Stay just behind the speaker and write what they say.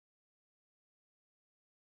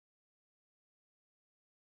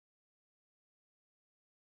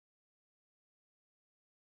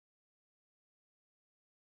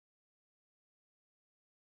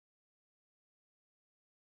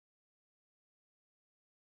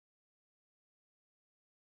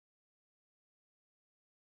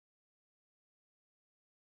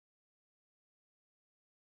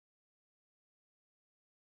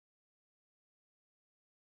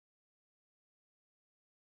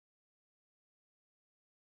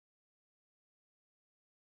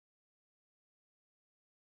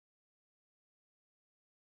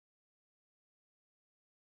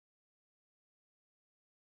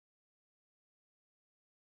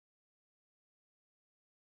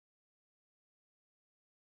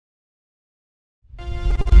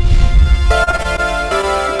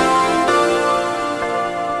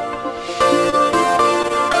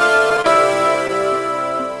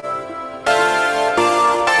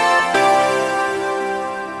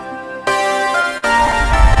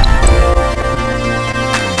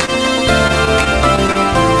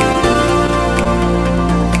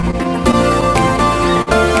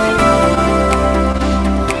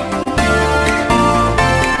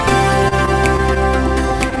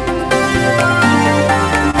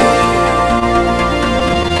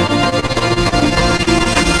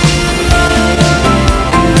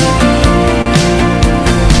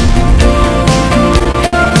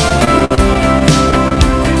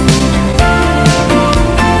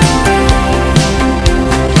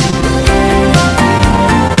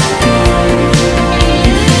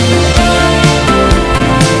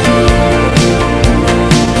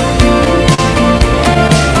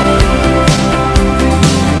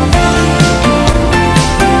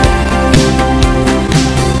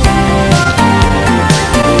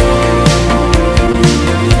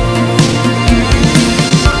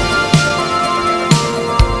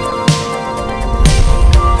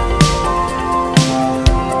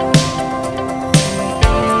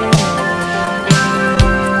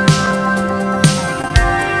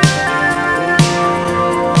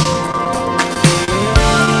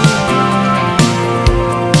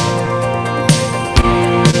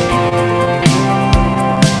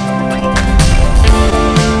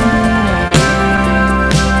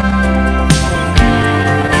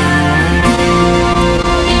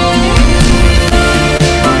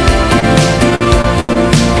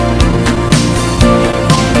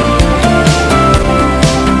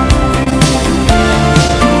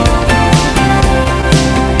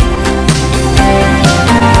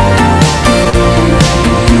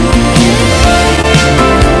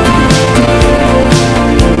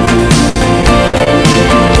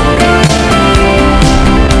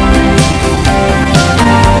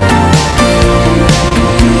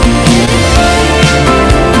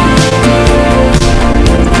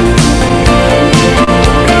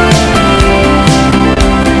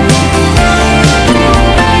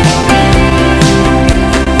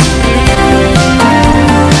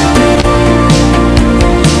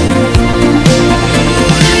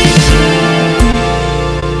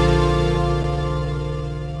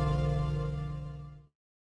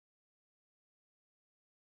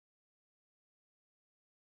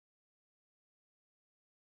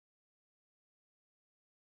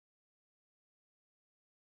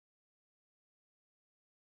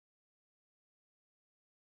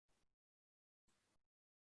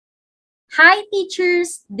Hi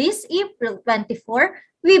teachers! This April 24,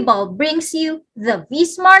 Webull brings you the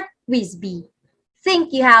V-Smart Quiz Bee.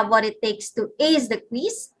 Think you have what it takes to ace the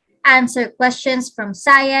quiz? Answer questions from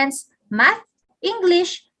science, math,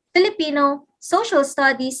 English, Filipino, social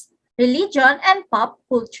studies, religion, and pop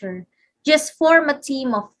culture. Just form a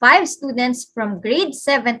team of 5 students from grade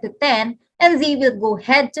 7 to 10 and they will go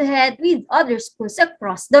head to head with other schools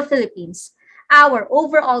across the Philippines. Our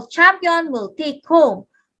overall champion will take home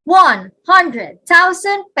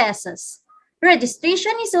 100,000 pesos.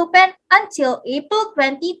 Registration is open until April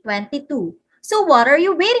 2022. So what are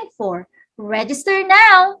you waiting for? Register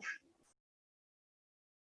now!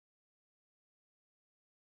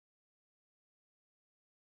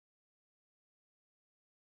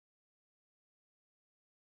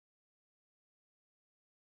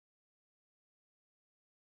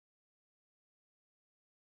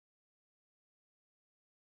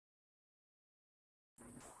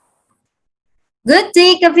 Good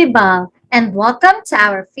day, Kavibal, and welcome to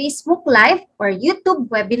our Facebook Live or YouTube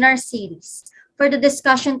webinar series. For the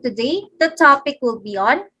discussion today, the topic will be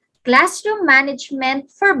on classroom management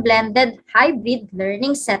for blended hybrid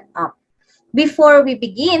learning setup. Before we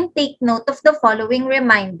begin, take note of the following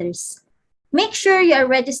reminders. Make sure you are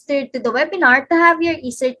registered to the webinar to have your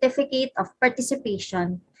e-certificate of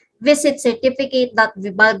participation. Visit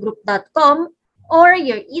certificate.vibalgroup.com or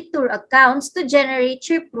your eTour accounts to generate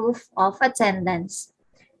your proof of attendance.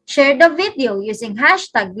 Share the video using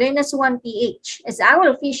hashtag LearnAs1PH as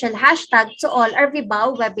our official hashtag to all our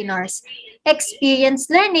Vibao webinars. Experience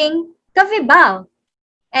learning, ka-Vibao!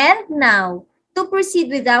 And now, to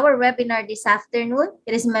proceed with our webinar this afternoon,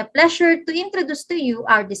 it is my pleasure to introduce to you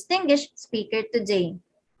our distinguished speaker today.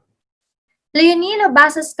 Leonilo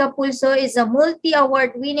Basas Capulso is a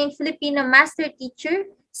multi-award-winning Filipino master teacher,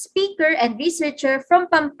 speaker, and researcher from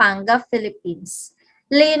Pampanga, Philippines.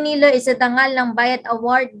 Leonilo is a Dangal ng Bayad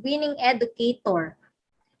Award-winning educator.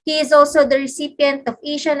 He is also the recipient of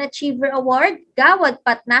Asian Achiever Award, Gawad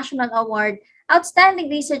Pat National Award, Outstanding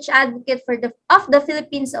Research Advocate of the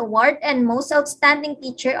Philippines Award, and Most Outstanding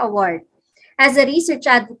Teacher Award. As a research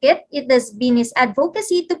advocate, it has been his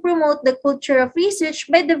advocacy to promote the culture of research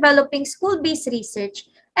by developing school-based research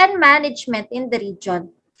and management in the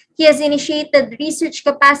region. He has initiated research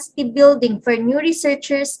capacity building for new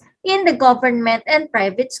researchers in the government and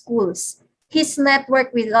private schools. His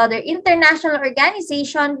network with other international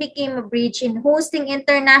organizations became a bridge in hosting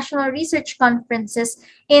international research conferences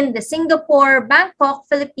in the Singapore, Bangkok,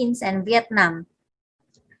 Philippines, and Vietnam.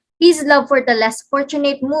 His love for the less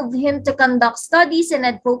fortunate moved him to conduct studies and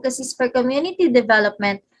advocacies for community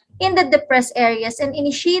development in the depressed areas and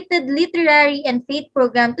initiated literary and faith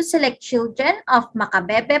program to select children of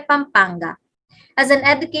Macabebe, Pampanga. As an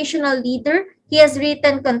educational leader, he has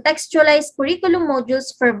written contextualized curriculum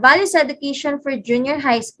modules for values education for junior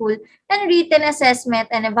high school and written assessment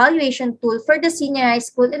and evaluation tool for the senior high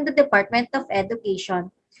school in the Department of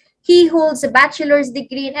Education. He holds a bachelor's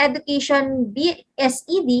degree in education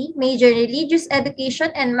BSED, major in religious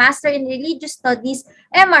education, and master in religious studies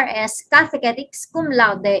MRS Catholics cum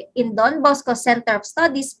laude in Don Bosco Center of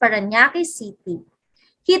Studies, Parañaque City.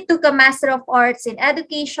 He took a Master of Arts in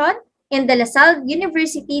Education in the La Salle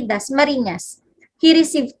University das Marinas. He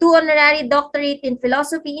received 2 honorary doctorate in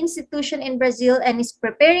philosophy institution in Brazil and is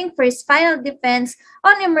preparing for his final defense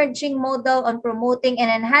on emerging model on promoting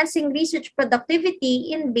and enhancing research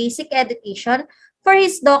productivity in basic education for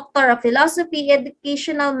his Doctor of Philosophy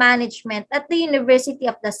Educational Management at the University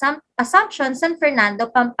of the Assumption, San Fernando,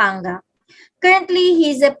 Pampanga. Currently,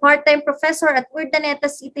 he is a part-time professor at Urdaneta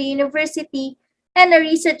City University and a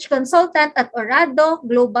research consultant at Orado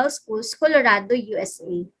Global Schools, Colorado,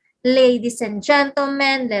 USA. Ladies and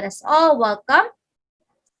gentlemen, let us all welcome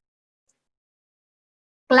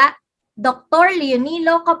Dr.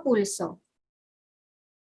 Leonilo Capulso.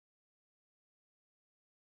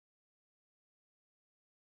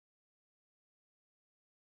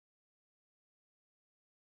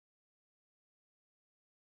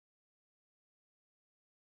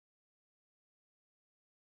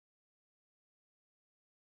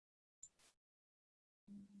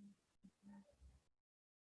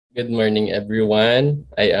 Good morning, everyone.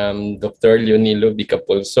 I am Dr. Leonilo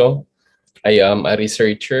Bicapulso. I am a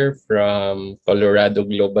researcher from Colorado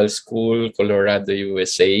Global School, Colorado,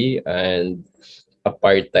 USA, and a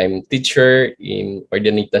part-time teacher in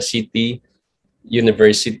Urdaneta City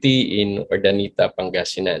University in Urdaneta,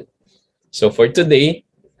 Pangasinan. So for today,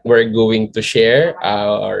 we're going to share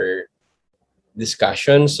our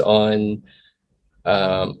discussions on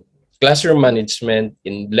classroom management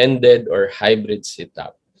in blended or hybrid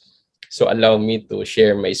setup. So allow me to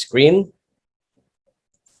share my screen.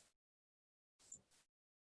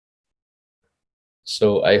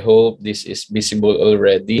 So I hope this is visible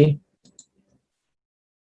already.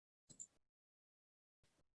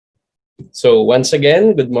 So once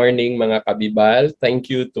again, good morning mga kabibal. Thank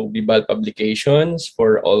you to Bibal Publications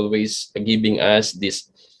for always giving us this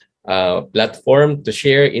platform to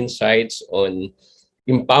share insights on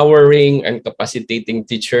empowering and capacitating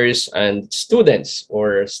teachers and students,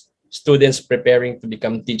 or students preparing to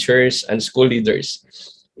become teachers and school leaders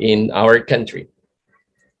in our country.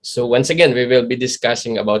 So once again, we will be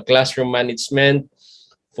discussing about classroom management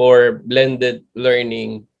for blended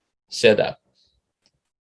learning setup.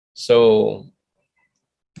 So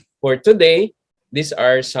for today, these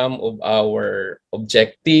are some of our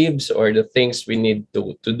objectives or the things we need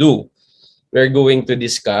to do. We're going to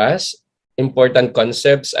discuss important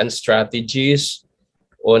concepts and strategies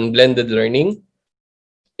on blended learning,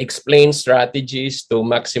 explain strategies to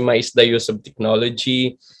maximize the use of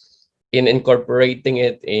technology in incorporating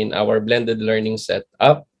it in our blended learning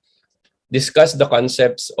setup, discuss the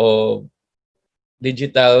concepts of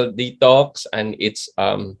digital detox and its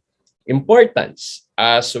importance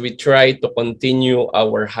as we try to continue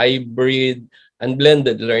our hybrid and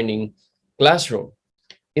blended learning classroom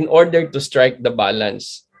in order to strike the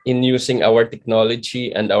balance in using our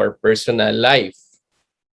technology and our personal life.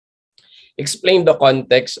 Explain the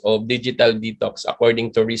context of digital detox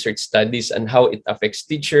according to research studies and how it affects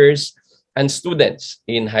teachers and students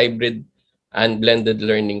in hybrid and blended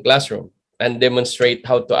learning classroom, and demonstrate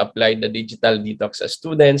how to apply the digital detox as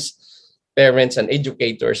students, parents, and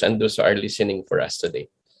educators, and those who are listening for us today.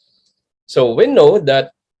 So we know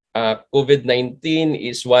that COVID-19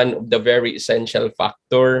 is one of the very essential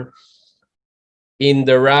factor in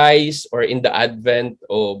the rise or in the advent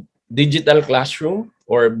of digital classroom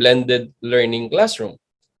or blended learning classroom.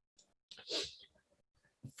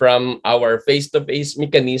 From our face-to-face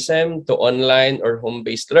mechanism to online or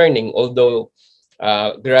home-based learning, although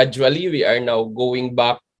gradually we are now going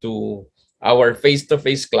back to our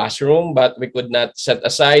face-to-face classroom, but we could not set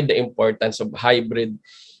aside the importance of hybrid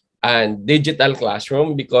and digital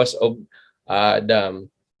classroom because of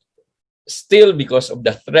because of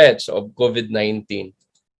the threats of COVID-19.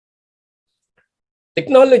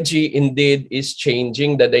 Technology indeed is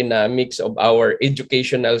changing the dynamics of our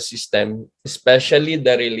educational system, especially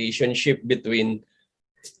the relationship between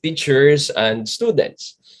teachers and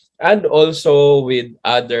students, and also with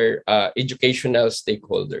other educational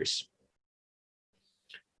stakeholders.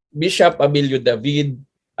 Bishop Abilio David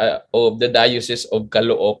of the Diocese of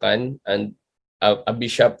Caloocan and a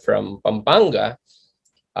bishop from Pampanga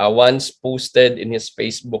once posted in his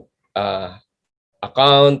Facebook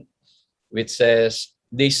account, which says,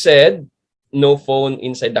 they said no phone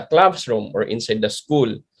inside the classroom or inside the school,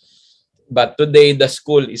 but today the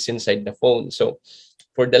school is inside the phone. So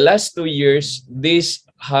for the last 2 years, this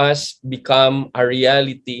has become a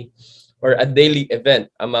reality or a daily event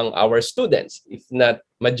among our students, if not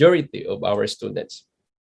majority of our students.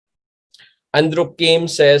 Andrew Kim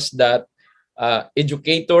says that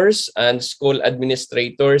educators and school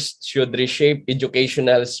administrators should reshape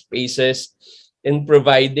educational spaces in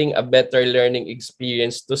providing a better learning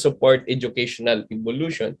experience to support educational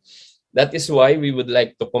evolution. That is why we would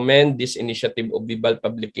like to commend this initiative of Bibal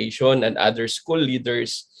Publication and other school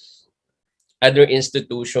leaders, other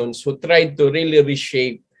institutions who tried to really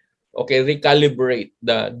reshape, recalibrate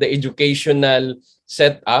the educational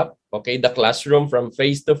setup, the classroom from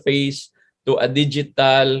face-to-face to a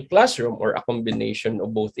digital classroom or a combination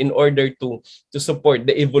of both in order to support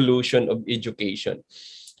the evolution of education.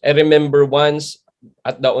 I remember once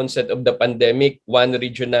at the onset of the pandemic, one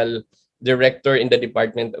regional director in the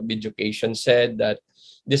Department of Education said that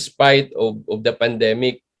despite of the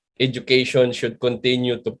pandemic, education should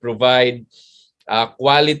continue to provide a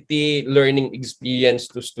quality learning experience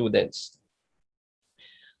to students.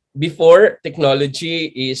 Before, technology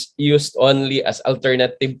is used only as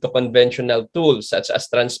alternative to conventional tools such as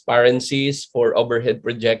transparencies for overhead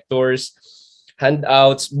projectors,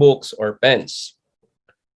 handouts, books, or pens.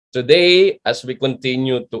 Today, as we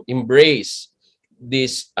continue to embrace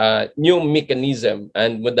this new mechanism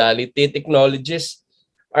and modality, technologies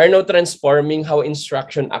are now transforming how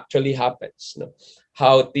instruction actually happens,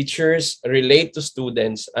 how teachers relate to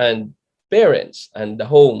students and parents and the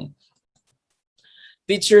home.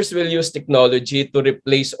 Teachers will use technology to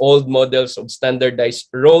replace old models of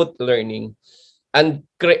standardized rote learning and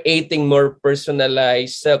creating more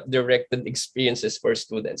personalized, self-directed experiences for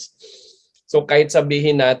students. So kahit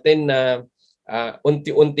sabihin natin na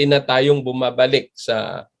unti-unti na tayong bumabalik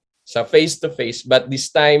sa face-to-face, but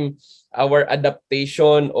this time our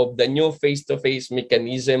adaptation of the new face-to-face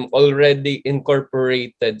mechanism already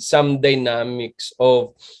incorporated some dynamics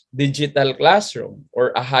of digital classroom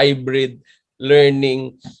or a hybrid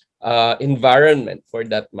learning environment for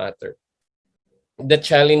that matter. The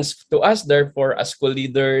challenge to us, therefore, as school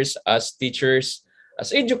leaders, as teachers,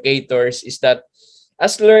 as educators, is that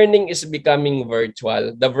as learning is becoming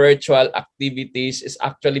virtual, the virtual activities is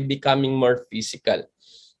actually becoming more physical.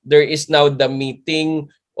 There is now the meeting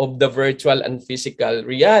of the virtual and physical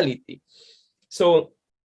reality. So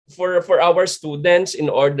for our students, in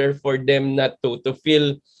order for them not to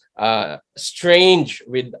feel strange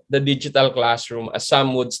with the digital classroom, as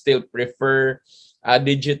some would still prefer a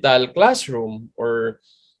digital classroom or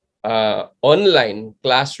online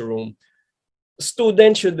classroom,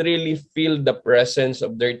 students should really feel the presence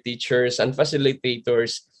of their teachers and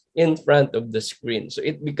facilitators in front of the screen. So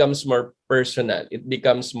it becomes more personal. It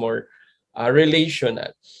becomes more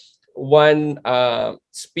relational. One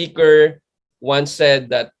speaker once said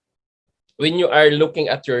that when you are looking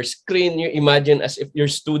at your screen, you imagine as if your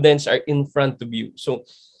students are in front of you. So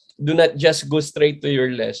do not just go straight to your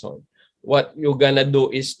lesson. What you're gonna do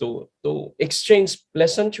is to exchange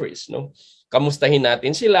pleasantries, no? Kamustahin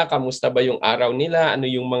natin sila, kamusta ba yung araw nila, ano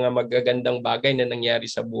yung mga magagandang bagay na nangyari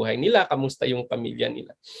sa buhay nila, kamusta yung pamilya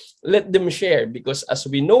nila. Let them share, because as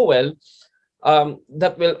we know well,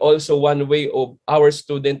 that will also one way of our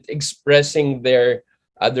student expressing their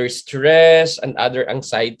other stress and other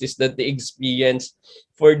anxieties that they experience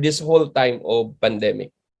for this whole time of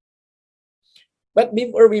pandemic. But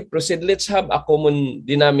before we proceed, let's have a common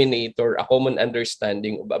denominator, a common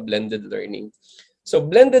understanding of a blended learning. So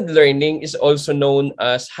blended learning is also known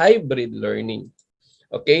as hybrid learning.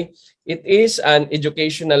 Okay? It is an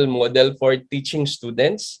educational model for teaching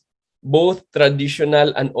students both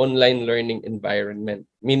traditional and online learning environment.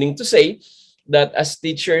 Meaning to say that as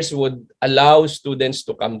teachers would allow students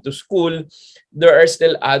to come to school, there are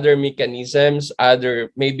still other mechanisms,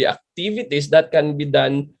 other maybe activities that can be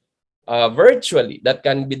done virtually, that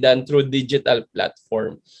can be done through digital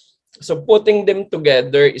platform. So putting them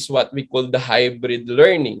together is what we call the hybrid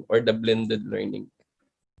learning or the blended learning.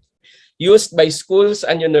 Used by schools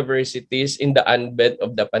and universities in the onset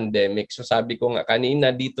of the pandemic. So sabi ko nga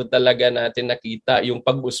kanina, dito talaga natin nakita yung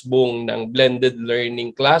pag-usbong ng blended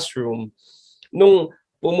learning classroom nung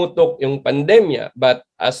pumutok yung pandemya. But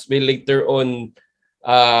as we later on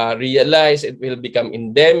realize it will become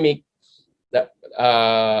endemic,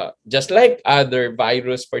 just like other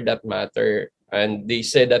virus for that matter. And they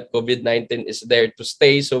said that COVID-19 is there to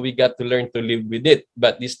stay, so we got to learn to live with it.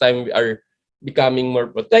 But this time we are becoming more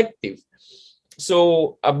protective.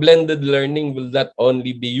 So a blended learning will not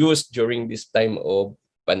only be used during this time of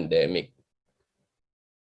pandemic.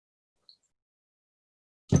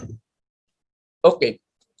 Okay.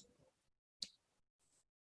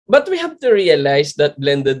 But we have to realize that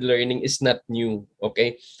blended learning is not new,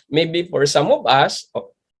 okay? Maybe for some of us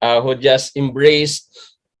who just embraced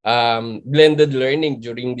blended learning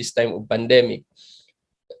during this time of pandemic,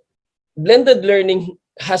 blended learning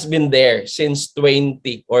has been there since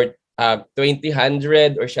 2000 or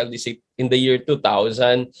shall we say in the year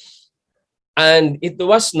 2000. And it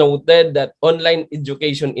was noted that online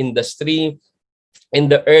education industry in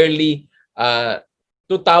the early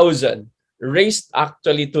 2000 raised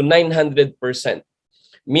actually to 900%.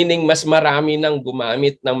 Meaning mas marami nang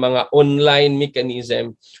gumamit ng mga online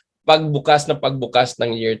mechanism pagbukas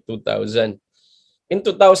ng year 2000. In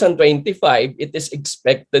 2025, it is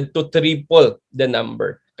expected to triple the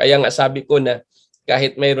number. Kaya nga sabi ko na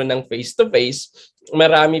kahit mayroon ng face-to-face,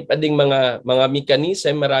 marami pa ding mga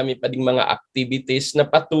mechanism, marami pa ding mga activities na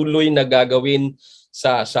patuloy na gagawin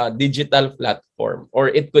sa digital platform, or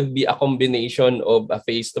it could be a combination of a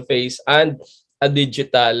face-to-face and a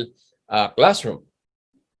digital classroom.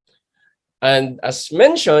 And as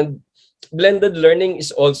mentioned, blended learning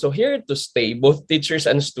is also here to stay. Both teachers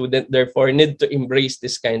and students therefore need to embrace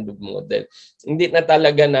this kind of model. Hindi na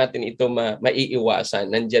talaga natin ito maiiwasan.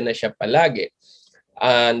 Nandiyan na siya palagi.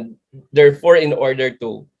 And therefore, in order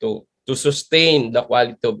to sustain the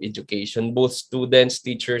quality of education, both students,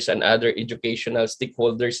 teachers, and other educational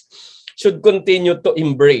stakeholders should continue to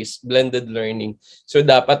embrace blended learning. So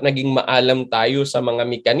dapat naging maalam tayo sa mga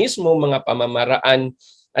mekanismo, mga pamamaraan,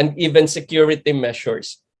 and even security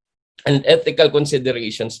measures and ethical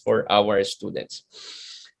considerations for our students.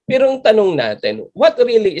 Pero ang tanong natin, what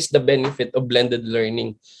really is the benefit of blended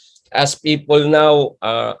learning as people now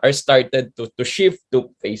are started to shift to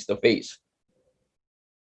face-to-face?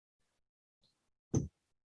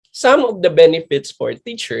 Some of the benefits for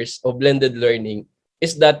teachers of blended learning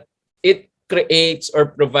is that it creates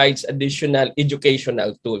or provides additional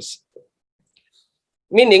educational tools.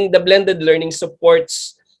 Meaning, the blended learning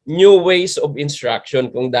supports new ways of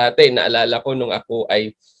instruction. Kung dati, naalala ko nung ako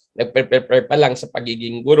ay nagpe-prepare pa lang sa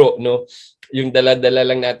pagiging guro, no? Yung dala-dala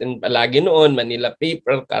lang natin palagi noon, Manila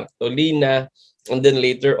paper, cartolina, and then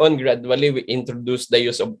later on, gradually, we introduced the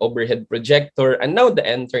use of overhead projector, and now the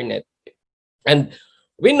internet. And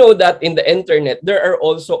we know that in the internet, there are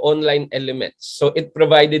also online elements. So it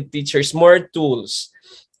provided teachers more tools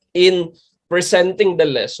in presenting the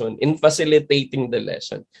lesson, in facilitating the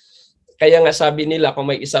lesson. Kaya nga sabi nila,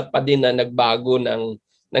 kung may isa pa din na nagbago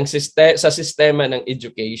sa sistema ng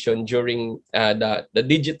education during the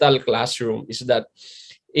digital classroom is that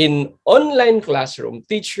in online classroom,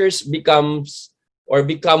 teachers become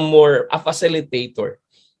more a facilitator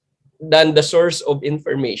than the source of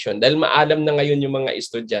information dahil maalam na ngayon yung mga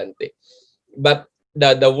estudyante. But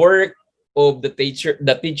the work of the teachers,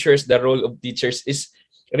 the role of teachers is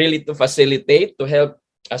really to facilitate, to help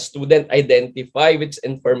a student identify which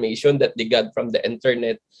information that they got from the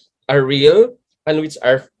internet are real and which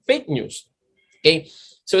are fake news. Okay,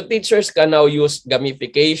 so teachers can now use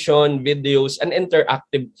gamification, videos, and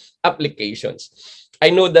interactive applications. I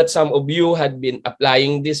know that some of you had been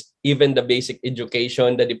applying this, even the basic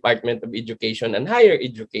education, the Department of Education and Higher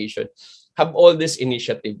Education have all this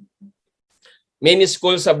initiative. Many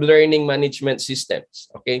schools have learning management systems,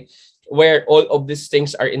 okay, where all of these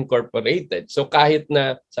things are incorporated. So kahit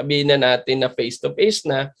na sabihin na natin na face-to-face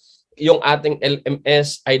na, yung ating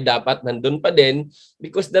LMS ay dapat nandun pa din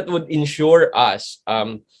because that would ensure us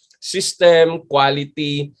system,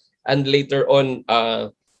 quality, and later on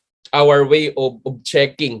our way of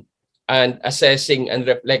checking and assessing and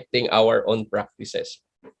reflecting our own practices.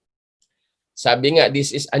 Sabi nga,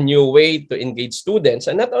 this is a new way to engage students,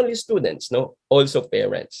 and not only students, no, also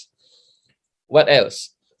parents. What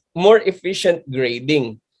else? More efficient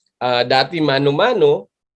grading. Dati mano-mano,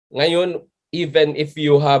 ngayon even if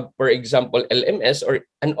you have, for example, LMS or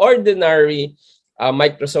an ordinary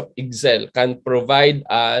Microsoft Excel can provide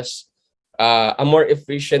us a more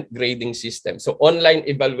efficient grading system. So online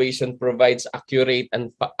evaluation provides accurate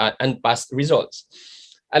and fast results.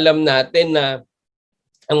 Alam natin na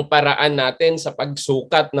ang paraan natin sa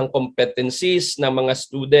pagsukat ng competencies ng mga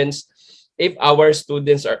students, if our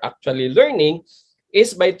students are actually learning,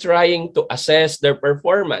 is by trying to assess their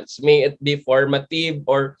performance. May it be formative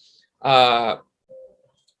or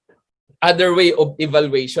other way of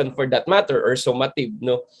evaluation for that matter, or summative,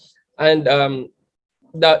 no? And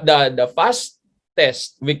the fast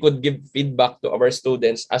test, we could give feedback to our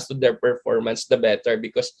students as to their performance, the better,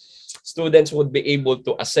 because students would be able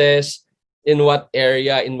to assess in what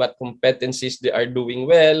area, in what competencies they are doing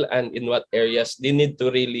well, and in what areas they need to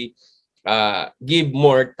really give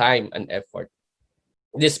more time and effort.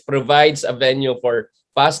 This provides a venue for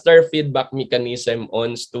faster feedback mechanism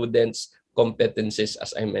on students' competencies,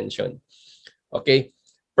 as I mentioned. Okay,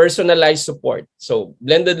 personalized support. So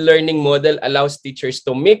blended learning model allows teachers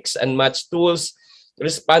to mix and match tools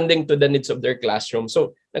responding to the needs of their classroom.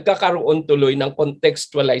 So nagkakaroon tuloy ng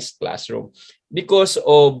contextualized classroom because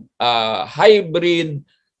of hybrid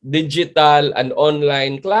digital and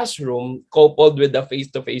online classroom coupled with the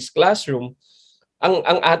face-to-face classroom.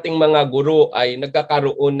 Ang ating mga guro ay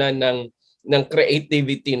nagkakaroon na ng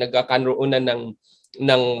creativity, nagkakaroon na ng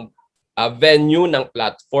venue, ng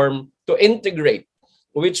platform to integrate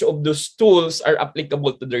which of those tools are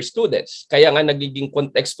applicable to their students. Kaya nga nagiging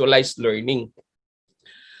contextualized learning.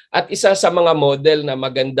 At isa sa mga model na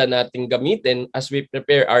maganda nating gamitin as we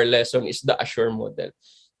prepare our lesson is the Assure model.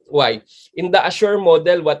 Why? In the Assure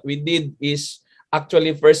model, what we did is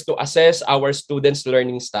actually first to assess our students'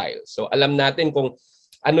 learning style. So alam natin kung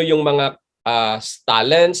ano yung mga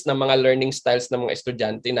talents na mga learning styles ng mga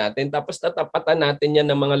estudyante natin. Tapos tatapatan natin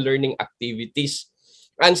yan ng mga learning activities.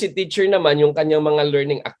 And si teacher naman, yung kanyang mga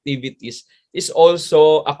learning activities is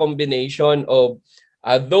also a combination of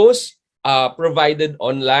those provided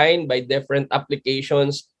online by different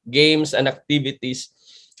applications, games, and activities,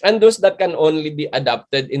 and those that can only be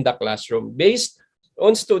adapted in the classroom based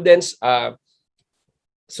on students'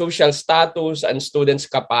 social status and students'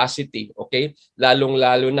 capacity. Okay?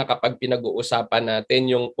 Lalong-lalo na kapag pinag-uusapan natin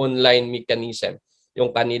yung online mechanism,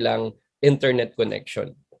 yung kanilang internet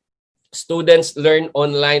connection. Students learn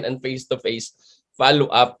online and face-to-face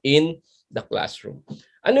follow-up in the classroom.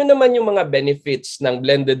 Ano naman yung mga benefits ng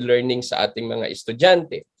blended learning sa ating mga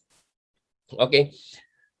estudyante? Okay.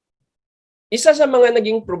 Isa sa mga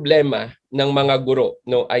naging problema ng mga guro,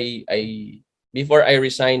 no, ay before I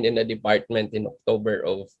resigned in the department in October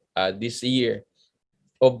of this year,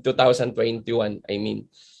 of 2021, I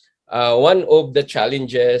mean, one of the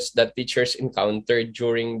challenges that teachers encountered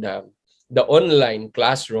during the online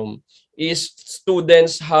classroom is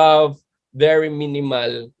students have very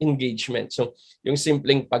minimal engagement. So, yung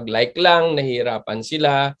simpleng pag-like lang, nahihirapan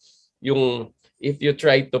sila. Yung if you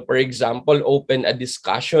try to, for example, open a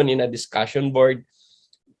discussion in a discussion board,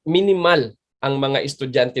 minimal ang mga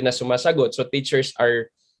estudyante na sumasagot. So, teachers are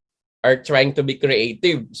trying to be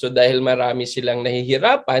creative. So, dahil marami silang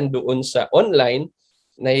nahihirapan doon sa online,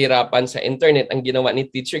 nahihirapan sa internet, ang ginawa ni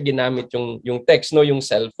teacher, ginamit yung text, no, yung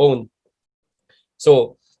cellphone.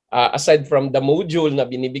 So, aside from the module na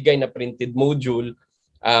binibigay na printed module,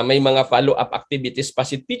 may mga follow-up activities pa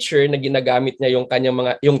si teacher na ginagamit niya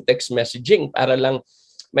yung text messaging para lang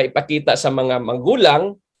maipakita sa mga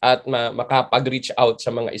magulang at makapag-reach out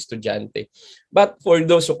sa mga estudyante. But for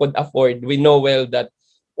those who could afford, we know well that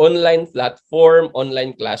online platform,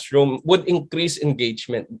 online classroom would increase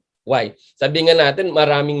engagement. Why? Sabi nga natin,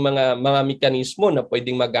 maraming mga mekanismo na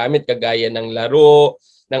pwedeng magamit kagaya ng laro,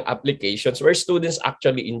 ng applications where students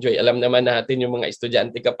actually enjoy. Alam naman natin yung mga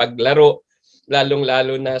estudyante kapag laro,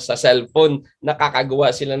 lalong-lalo na sa cellphone,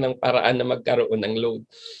 nakakagawa sila ng paraan na magkaroon ng load.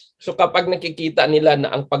 So kapag nakikita nila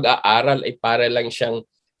na ang pag-aaral ay para lang siyang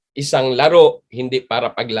isang laro, hindi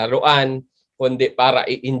para paglaruan, kundi para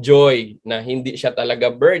i-enjoy na hindi siya talaga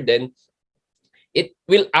burden, it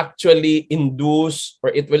will actually induce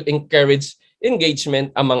or it will encourage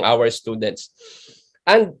engagement among our students.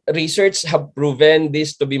 And research have proven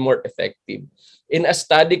this to be more effective. In a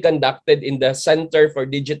study conducted in the Center for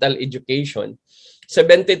Digital Education,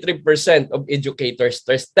 73% of educators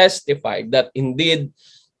testified that indeed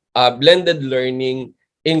blended learning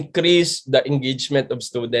increased the engagement of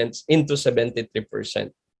students into 73%.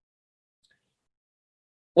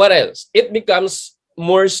 What else? It becomes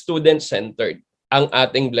more student-centered ang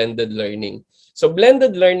ating blended learning. So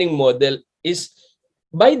blended learning model is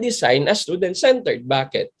by design as student-centered.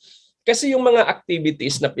 Bakit? Kasi yung mga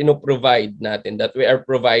activities na pinoprovide natin that we are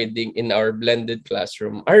providing in our blended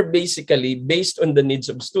classroom are basically based on the needs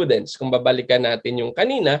of students. Kung babalikan natin yung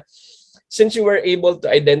kanina, since you were able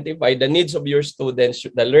to identify the needs of your students,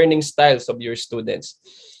 the learning styles of your students,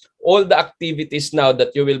 all the activities now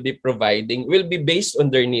that you will be providing will be based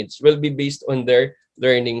on their needs, will be based on their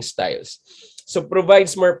learning styles. So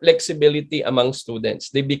provides more flexibility among students.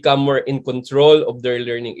 They become more in control of their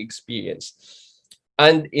learning experience.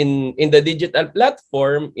 And in the digital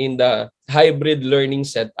platform, in the hybrid learning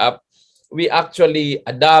setup, we actually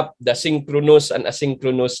adapt the synchronous and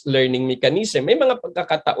asynchronous learning mechanism. May mga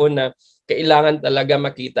pagkakataon na kailangan talaga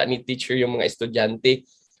makita ni teacher yung mga estudyante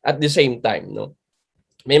at the same time, no?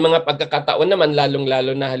 May mga pagkakataon naman,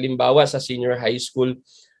 lalong-lalo na halimbawa sa senior high school,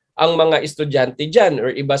 ang mga estudyante dyan or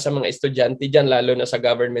iba sa mga estudyante dyan, lalo na sa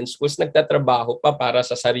government schools, nagtatrabaho pa para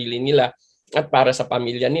sa sarili nila at para sa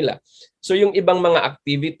pamilya nila. So yung ibang mga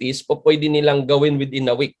activities po pwede nilang gawin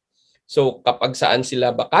within a week. So kapag saan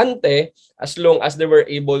sila bakante, as long as they were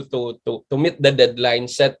able to meet the deadline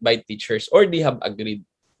set by teachers or they have agreed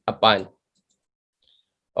upon.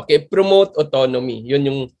 Okay, promote autonomy. Yun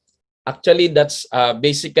yung actually that's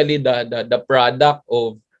basically the product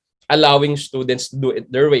of allowing students to do it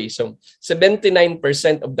their way. So 79%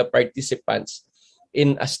 of the participants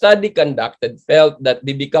in a study conducted felt that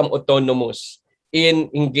they become autonomous in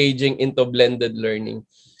engaging into blended learning.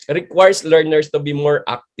 It requires learners to be more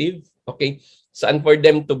active. Okay, so and for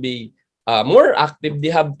them to be more active,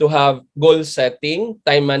 they have to have goal setting,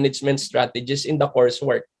 time management strategies in the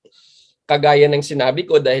coursework. Kagaya ng sinabi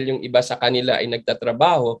ko, dahil yung iba sa kanila ay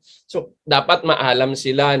nagtatrabaho, so dapat maalam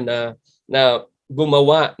sila na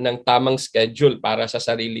gumawa ng tamang schedule para sa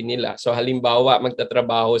sarili nila. So halimbawa,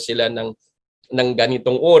 magtatrabaho sila ng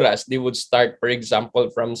ganitong oras, they would start, for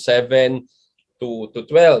example, from 7 to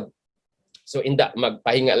 12. So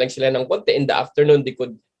magpahinga lang sila ng konti. In the afternoon, they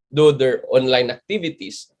could do their online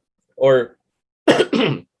activities. Or,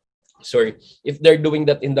 sorry, if they're doing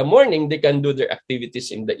that in the morning, they can do their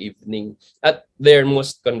activities in the evening at their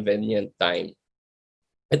most convenient time.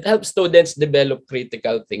 It helps students develop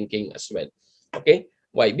critical thinking as well. Okay?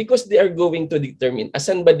 Why? Because they are going to determine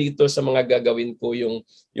asan ba dito sa mga gagawin ko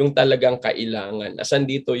yung talagang kailangan. Asan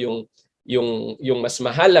dito yung mas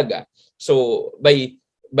mahalaga. So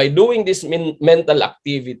by doing this mental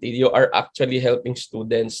activity, you are actually helping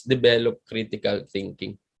students develop critical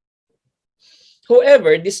thinking.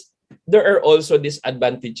 However, there are also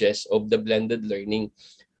disadvantages of the blended learning.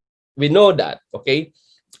 We know that, okay?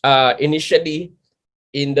 Initially,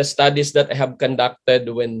 in the studies that I have conducted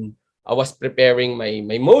when I was preparing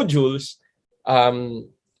my modules,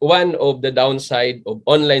 one of the downside of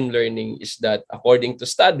online learning is that, according to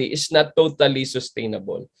study, is not totally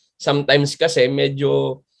sustainable. Sometimes kasi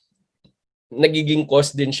medyo nagiging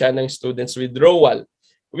cause din siya ng students withdrawal.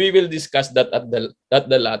 we will discuss that at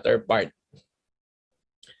the latter part.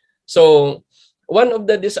 So, one of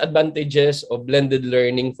the disadvantages of blended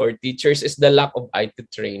learning for teachers is the lack of IT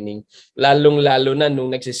training. Lalong-lalo na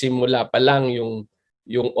nung nagsisimula pa lang yung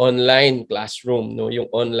online classroom, no,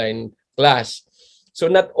 yung online class. So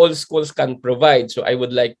not all schools can provide. So I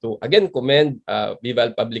would like to again commend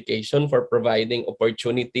Vival Publication for providing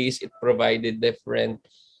opportunities. It provided different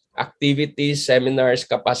activities, seminars,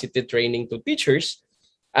 capacity training to teachers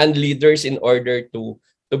and leaders in order to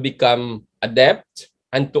become adept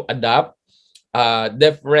and to adapt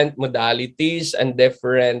different modalities and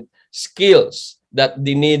different skills that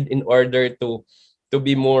they need in order to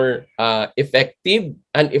be more effective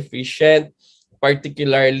and efficient,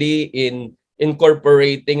 particularly in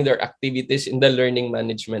incorporating their activities in the learning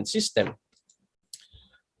management system.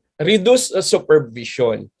 Reduce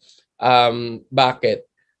supervision. Bakit?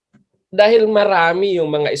 Dahil marami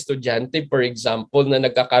yung mga estudyante, for example, na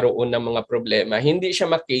nagkakaroon ng mga problema, hindi siya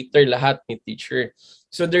makater lahat ni teacher.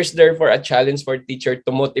 So there's therefore a challenge for teacher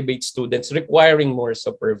to motivate students requiring more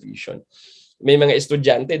supervision. May mga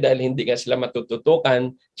estudyante dahil hindi nga sila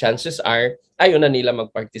matututukan, chances are ayaw na nila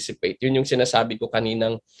mag-participate. Yun yung sinasabi ko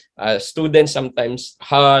kaninang students sometimes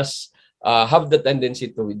have the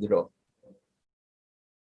tendency to withdraw.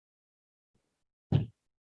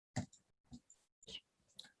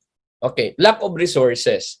 Okay, lack of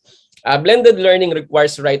resources. Blended learning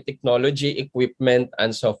requires right technology, equipment,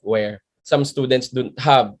 and software. Some students don't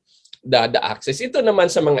have the access. Ito naman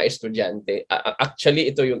sa mga estudyante. Actually,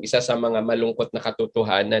 ito yung isa sa mga malungkot na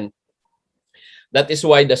katotohanan. That is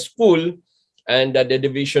why the school and the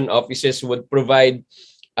division offices would provide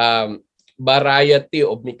variety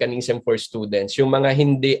of mechanism for students. Yung mga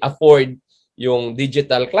hindi afford yung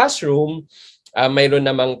digital classroom, mayroon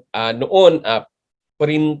namang noon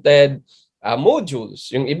printed modules.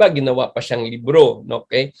 Yung iba ginawa pa siyang libro,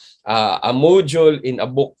 okay? A module in a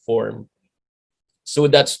book form. So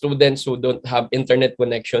that students who don't have internet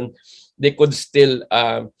connection, they could still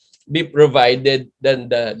be provided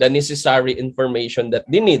the necessary information that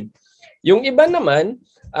they need. Yung iba naman,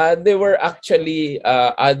 they were actually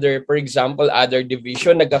for example, other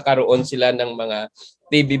division, nagkakaroon sila ng mga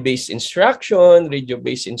TV-based instruction,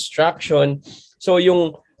 radio-based instruction. So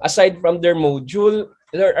yung aside from their module,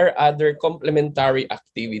 there are other complementary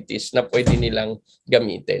activities na pwede nilang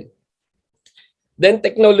gamitin. Then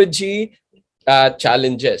technology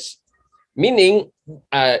challenges. Meaning,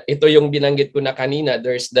 ito yung binanggit ko na kanina,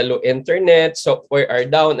 there's the low internet, software are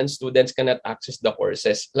down, and students cannot access the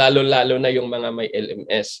courses. Lalo-lalo na yung mga may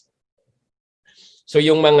LMS. So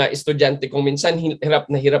yung mga estudyante kung minsan hirap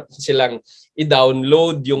na hirap silang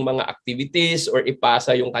i-download yung mga activities or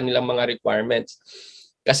ipasa yung kanilang mga requirements.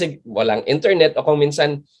 Kasi walang internet o kung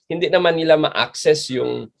minsan hindi naman nila ma-access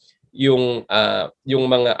yung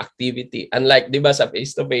mga activity. Unlike 'di ba sa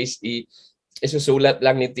face-to-face, isusulat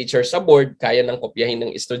lang ni teacher sa board, kaya nang kopyahin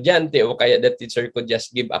ng estudyante o kaya the teacher could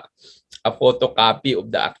just give a photocopy of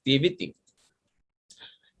the activity.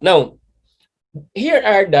 Now, here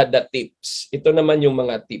are the tips. Ito naman yung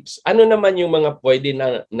mga tips. Ano naman yung mga pwede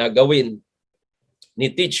na gawin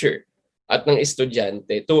ni teacher at ng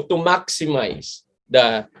estudyante to maximize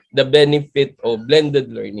the benefit of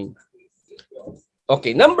blended learning?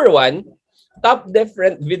 Okay, number 1, top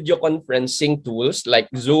different video conferencing tools like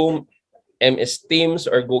Zoom, MS Teams,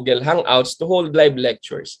 or Google Hangouts to hold live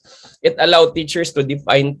lectures. It allows teachers to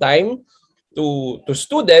define time to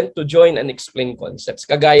student to join and explain concepts.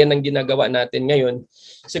 Kagaya ng ginagawa natin ngayon,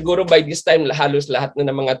 siguro by this time, halos lahat na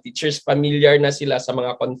ng mga teachers familiar na sila sa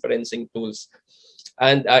mga conferencing tools.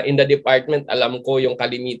 And in the department, alam ko yung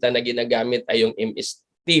kalimitan na ginagamit ay yung MS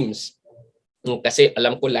Teams. Kasi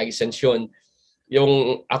alam ko license yun.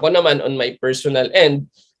 Yung ako naman on my personal end,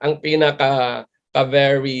 ang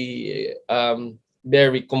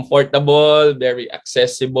very comfortable, very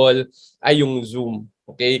accessible ay yung Zoom.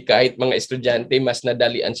 Okay, kahit mga estudyante mas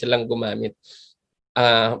nadalian silang gumamit.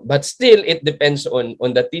 But still it depends on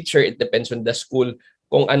the teacher, it depends on the school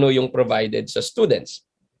kung ano yung provided sa students.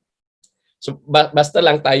 So basta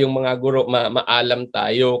lang tayong mga guro maalam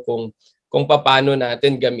tayo kung paano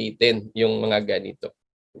natin gamitin yung mga ganito.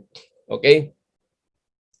 Okay?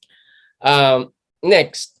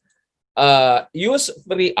 Next, use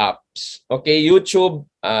free apps. Okay, YouTube,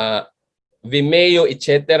 Vimeo,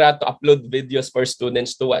 etc. to upload videos for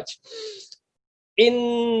students to watch.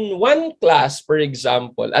 In one class, for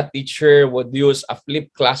example, a teacher would use a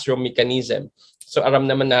flipped classroom mechanism. So alam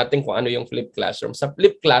naman natin kung ano yung flipped classroom. Sa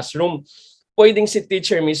flipped classroom, pwedeng si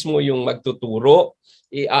teacher mismo yung magtuturo,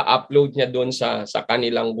 i-upload niya doon sa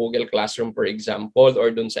kanilang Google Classroom, for example, or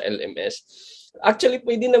doon sa LMS. Actually,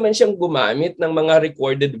 pwede naman siyang gumamit ng mga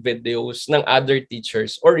recorded videos ng other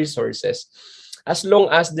teachers or resources as long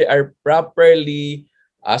as they are properly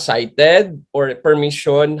cited or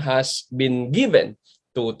permission has been given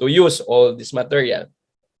to use all this material.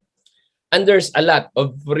 And there's a lot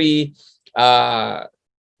of free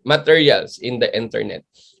materials in the internet.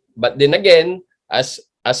 But then again, as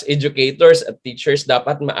educators at teachers,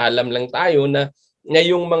 dapat maalam lang tayo na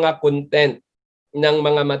yung mga content ng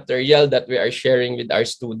mga material that we are sharing with our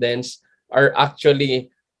students are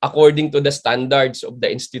actually according to the standards of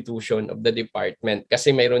the institution, of the department.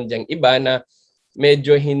 Kasi mayroon diyang iba na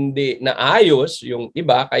medyo hindi naayos yung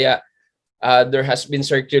iba, kaya there has been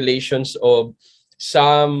circulations of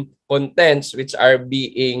some contents which are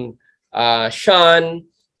being shunned,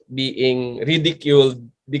 being ridiculed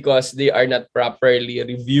because they are not properly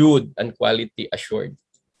reviewed and quality assured.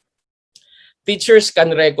 Teachers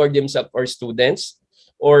can record themselves or students,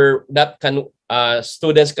 or that can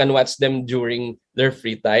students can watch them during their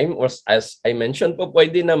free time, or as I mentioned po,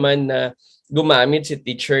 pwede naman na gumamit si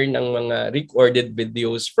teacher ng mga recorded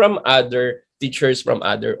videos from other teachers, from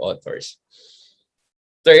other authors.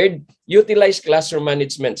 Third, utilize classroom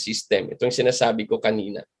management system. Itong sinasabi ko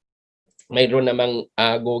kanina. Mayroon namang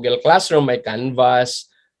Google Classroom, may Canvas,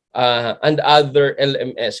 and other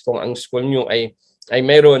LMS. Kung ang school nyo ay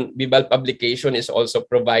mayroon, Bibal Publication is also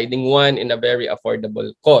providing one in a very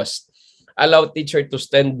affordable cost. Allow teacher to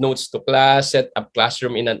send notes to class, set up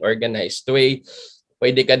classroom in an organized way.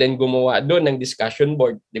 Pwede ka din gumawa doon ng discussion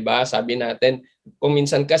board, 'di ba? Sabi natin, kung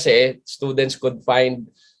minsan kasi students could find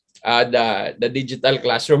the digital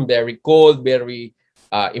classroom very cold, very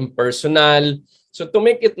impersonal. So to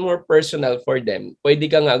make it more personal for them, pwede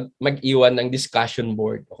ka nga mag-iwan ng discussion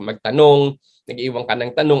board o magtanong, nag-iwan ka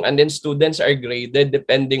ng tanong, and then students are graded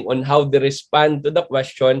depending on how they respond to the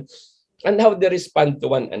question and how they respond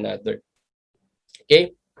to one another.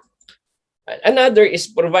 Okay? Another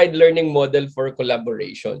is provide learning model for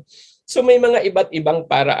collaboration. So may mga iba't ibang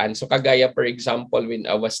paraan. So kagaya, for example, when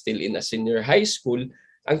I was still in a senior high school,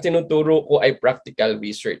 ang tinuturo ko ay practical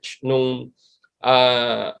research. Nung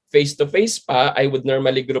face-to-face pa, I would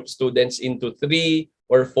normally group students into 3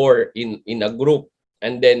 or 4 in a group.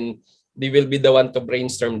 And then they will be the one to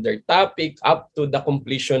brainstorm their topic up to the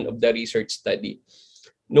completion of the research study.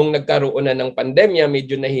 Nung nagkaroon na ng pandemya,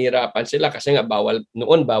 medyo nahihirapan sila kasi nga bawal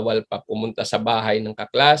pa pumunta sa bahay ng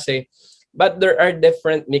kaklase. But there are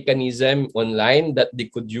different mechanisms online that they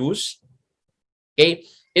could use, okay,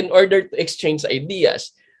 in order to exchange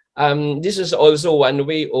ideas. This is also one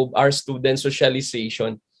way of our student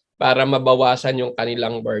socialization para mabawasan yung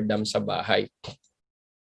kanilang boredom sa bahay.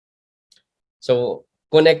 So,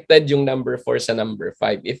 connected yung number 4 sa number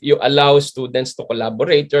 5. If you allow students to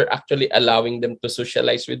collaborate, you're actually allowing them to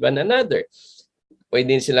socialize with one another.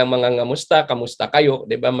 Pwede silang mangangamusta, kamusta kayo,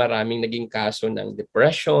 'di ba? Maraming naging kaso ng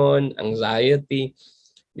depression, anxiety,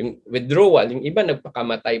 yung withdrawal, yung iba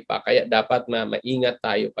nagpakamatay pa, kaya dapat maingat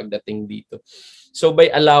tayo pagdating dito. So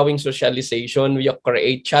by allowing socialization, we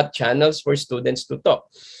create chat channels for students to talk.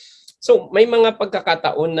 So may mga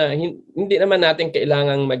pagkakataon na hindi naman natin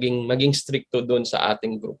kailangang maging stricto doon sa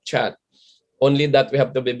ating group chat. Only that we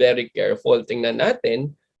have to be very careful. Tingnan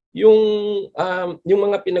natin yung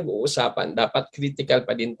mga pinag-uusapan. Dapat critical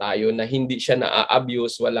pa din tayo na hindi siya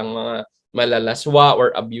na-abuse, walang mga malalaswa or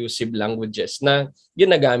abusive languages na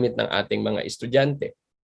ginagamit ng ating mga estudyante.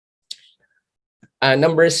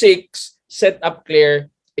 Number 6, set up clear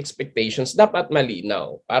expectations. Dapat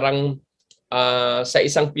malinaw. Parang sa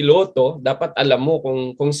isang piloto, dapat alam mo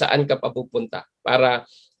kung saan ka papupunta para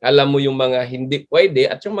alam mo yung mga hindi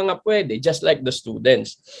pwede at yung mga pwede, just like the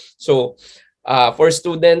students. So, for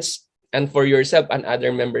students and for yourself and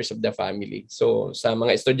other members of the family. So, sa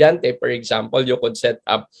mga estudyante, for example, you could set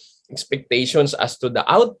up expectations as to the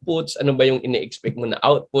outputs, ano ba yung ini-expect mo na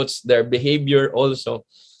outputs, their behavior also.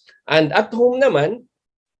 And at home naman,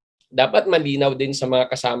 dapat malinaw din sa mga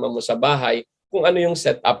kasama mo sa bahay kung ano yung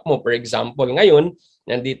setup mo. For example, ngayon,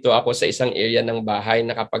 nandito ako sa isang area ng bahay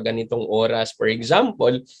na kapag ganitong oras, for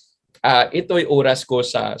example, ito'y oras ko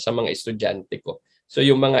sa mga estudyante ko. So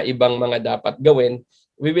yung mga ibang mga dapat gawin,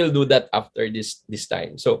 we will do that after this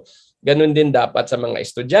time. So ganun din dapat sa mga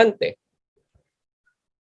estudyante.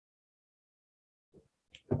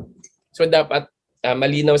 So dapat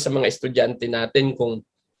malinaw sa mga estudyante natin kung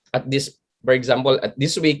at this, for example, at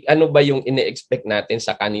this week, ano ba yung ine-expect natin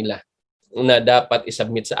sa kanila na dapat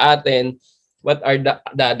isubmit sa atin, what are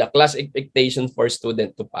the class expectations for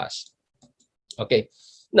student to pass. Okay.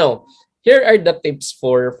 Now, here are the tips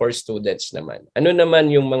for students naman. Ano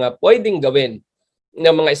naman yung mga pwedeng gawin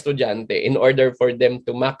ng mga estudyante in order for them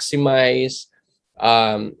to maximize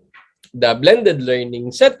the blended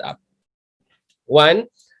learning setup.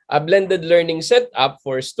 One, a blended learning setup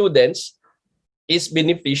for students is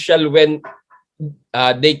beneficial when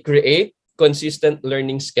they create consistent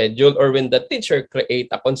learning schedule or when the teacher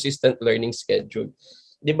create a consistent learning schedule.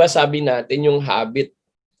 'Di ba sabi natin yung habit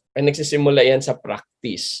ay nagsisimula yan sa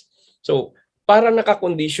practice. So, para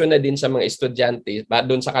nakakondisyon na din sa mga estudyante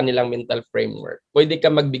doon sa kanilang mental framework. Pwede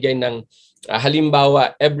ka magbigay ng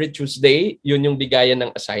halimbawa, every Tuesday, yun yung bigayan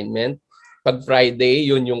ng assignment. Pag Friday,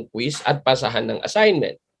 yun yung quiz at pasahan ng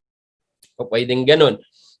assignment. O pwedeng ganun.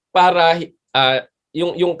 Para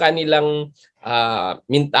yung kanilang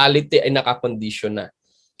mentality ay nakakondisyon na.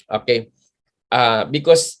 Okay?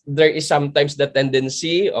 Because there is sometimes the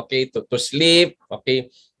tendency, okay, to sleep, okay,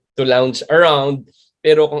 to lounge around.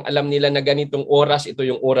 Pero kung alam nila na ganitong oras, ito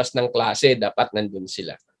yung oras ng klase, dapat nandun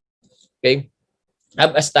sila. Okay?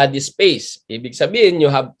 Have a study space. Ibig sabihin, you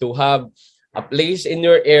have to have a place in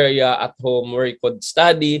your area at home where you could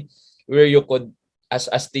study, where you could, as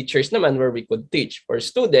teachers naman, where we could teach. For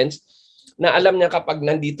students, na alam niya kapag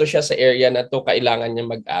nandito siya sa area na to, kailangan niya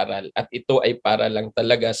mag-aral. At ito ay para lang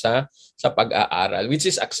talaga sa pag-aaral, which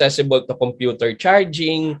is accessible to computer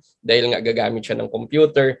charging, dahil nga gagamit siya ng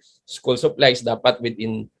computer, school supplies, dapat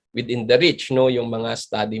within the reach, no, yung mga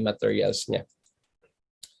study materials niya.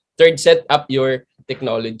 Third, set up your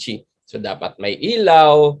technology. So dapat may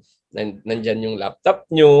ilaw, nandyan yung laptop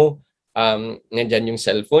nyo, nandyan yung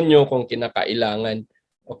cellphone nyo kung kinakailangan.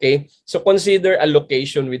 Okay? So consider a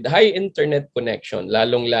location with high internet connection,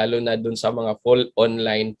 lalong-lalo na dun sa mga full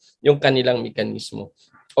online yung kanilang mekanismo.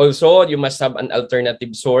 Also, you must have an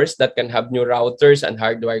alternative source that can have new routers and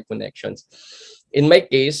hardware connections. In my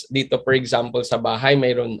case, dito for example sa bahay,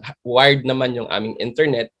 mayroon wired naman yung aming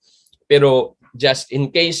internet, pero just in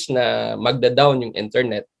case na magda-down yung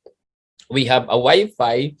internet, we have a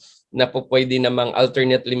Wi-Fi na po pwede namang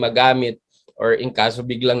alternately magamit, or in kaso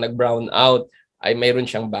biglang nag-brown out, ay mayroon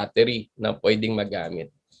siyang battery na pwedeng magamit.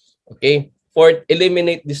 Okay? Fourth,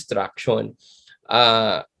 eliminate distraction.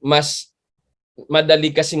 Mas madali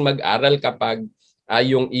kasing mag-aral kapag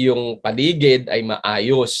yung iyong paligid ay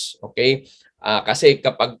maayos. Okay? Kasi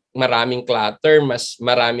kapag maraming clutter, mas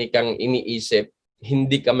marami kang iniisip,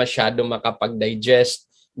 hindi ka masyado makapag-digest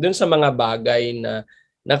dun sa mga bagay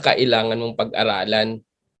na kailangan mong pag-aralan.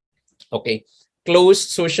 Okay. Close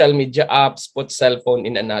social media apps, put cellphone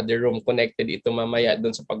in another room. Connected ito mamaya dun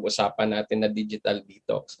sa pag-usapan natin na digital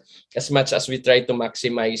detox. As much as we try to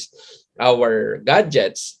maximize our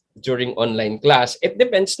gadgets during online class, it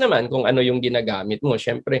depends naman kung ano yung ginagamit mo.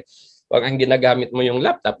 Siyempre, pag ang ginagamit mo yung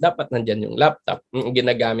laptop, dapat nandyan yung laptop. Ang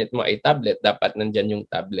ginagamit mo ay tablet, dapat nandyan yung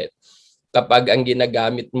tablet. Kapag ang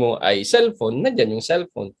ginagamit mo ay cellphone, nandyan yung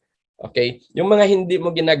cellphone. Okay? Yung mga hindi mo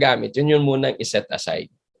ginagamit, yun munang iset aside.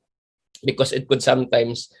 Because it could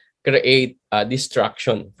sometimes create a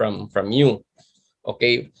distraction from you.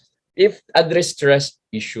 Okay? If address stress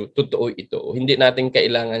issue, totoo ito. Hindi natin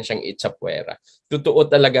kailangan siyang itsapwera. Totoo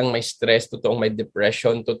talagang may stress, totoong may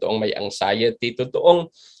depression, totoong may anxiety, totoong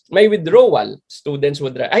may withdrawal. Students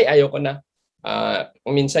would, ayoko na.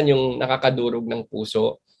 Minsan yung nakakadurog ng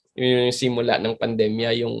puso, yung simula ng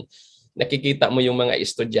pandemya, yung nakikita mo yung mga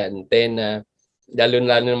estudyante na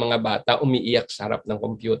lalo-lalo ng mga bata umiiyak sa harap ng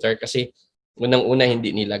computer kasi unang-una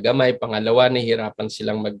hindi nila gamay, pangalawa nahihirapan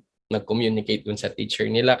silang mag-communicate dun sa teacher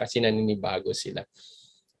nila kasi naninibago sila.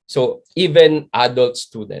 So even adult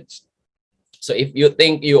students. So if you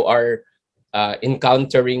think you are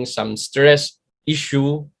encountering some stress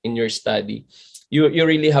issue in your study, you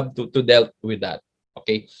really have to deal with that.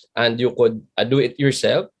 Okay? And you could do it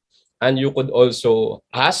yourself. And you could also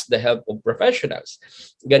ask the help of professionals.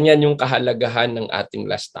 Ganyan yung kahalagahan ng ating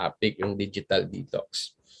last topic, yung digital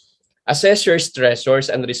detox. Assess your stressors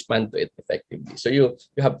and respond to it effectively. So you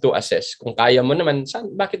have to assess kung kaya mo naman,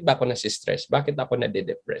 bakit ba ako nasi-stress? Bakit ako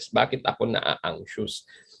nade-depress? Bakit ako na-anxious?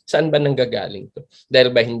 Saan ba nanggagaling to? Dahil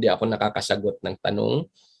ba hindi ako nakakasagot ng tanong?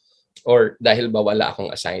 Or dahil ba wala akong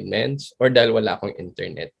assignments? Or dahil wala akong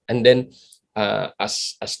internet? And then,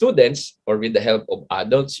 as students or with the help of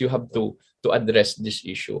adults, you have to address this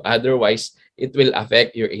issue. Otherwise, it will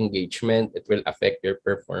affect your engagement. It will affect your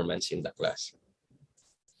performance in the class.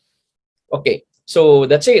 Okay, so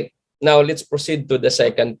that's it. Now, let's proceed to the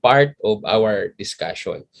second part of our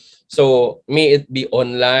discussion. So, may it be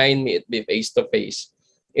online, may it be face-to-face,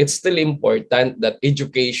 it's still important that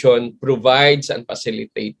education provides and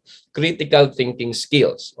facilitates critical thinking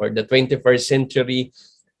skills, or the 21st century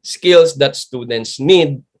skills that students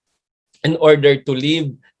need in order to live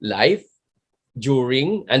life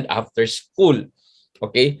during and after school.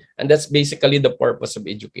 Okay? And that's basically the purpose of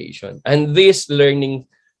education. And these learning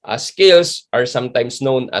Skills are sometimes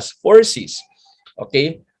known as 4Cs.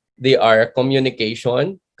 Okay? They are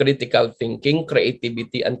communication, critical thinking,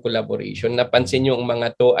 creativity, and collaboration. Napansin yung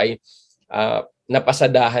mga to ay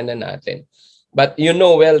napasadahan na natin. But you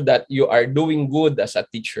know well that you are doing good as a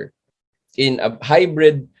teacher in a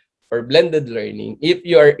hybrid or blended learning if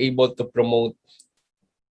you are able to promote.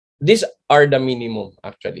 These are the minimum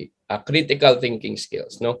actually. Critical thinking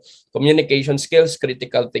skills, no? Communication skills,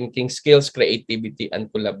 critical thinking skills, creativity, and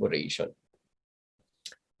collaboration.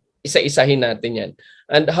 Isa-isahin natin yan.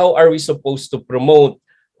 And how are we supposed to promote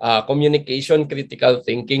communication, critical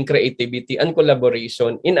thinking, creativity, and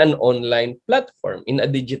collaboration in an online platform, in a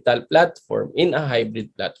digital platform, in a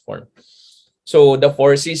hybrid platform? So the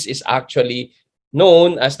 4Cs is actually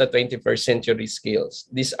known as the 21st century skills.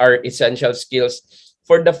 These are essential skills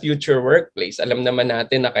for the future workplace. Alam naman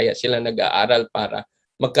natin na kaya sila nag-aaral para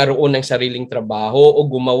magkaroon ng sariling trabaho o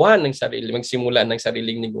gumawa ng magsimula ng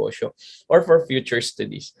sariling negosyo or for future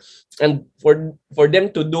studies. And for them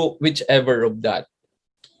to do whichever of that,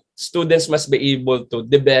 students must be able to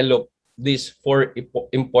develop these 4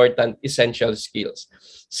 important essential skills.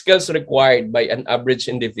 Skills required by an average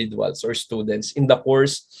individuals or students in the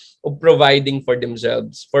course of providing for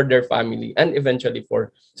themselves, for their family, and eventually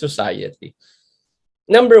for society.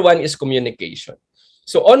 Number 1 is communication.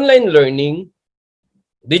 So online learning,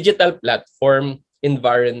 digital platform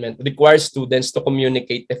environment requires students to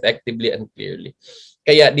communicate effectively and clearly.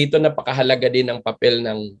 Kaya dito napakahalaga din ang papel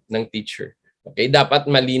ng teacher. Okay, dapat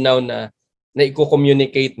malinaw na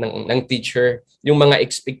i-communicate ng teacher yung mga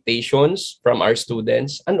expectations from our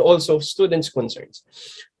students and also students' concerns.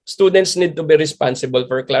 Students need to be responsible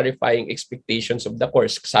for clarifying expectations of the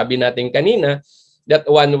course. Sabi natin kanina that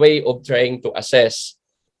one way of trying to assess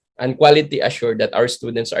and quality assure that our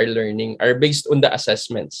students are learning are based on the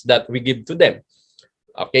assessments that we give to them.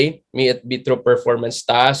 Okay? May it be through performance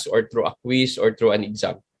tasks or through a quiz or through an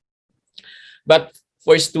exam. But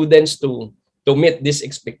for students to meet these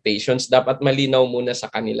expectations, dapat malinaw muna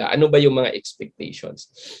sa kanila ano ba yung mga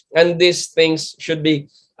expectations. And these things should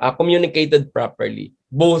be communicated properly,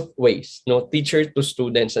 both ways. No? Teacher to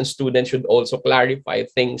students, and students should also clarify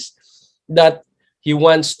things that he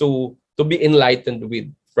wants to be enlightened with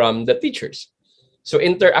from the teachers. So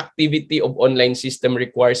interactivity of online system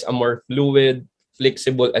requires a more fluid,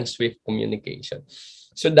 flexible, and swift communication.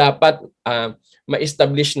 So dapat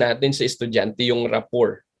ma-establish natin sa estudyante yung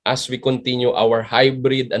rapport as we continue our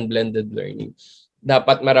hybrid and blended learning.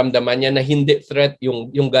 Dapat maramdaman niya na hindi threat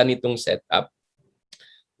yung ganitong setup.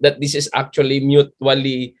 That this is actually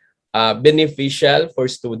mutually beneficial for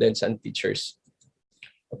students and teachers.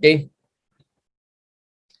 Okay?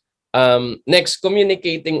 Next,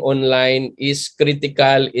 communicating online is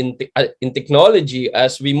critical in technology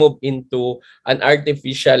as we move into an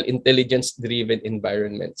artificial intelligence-driven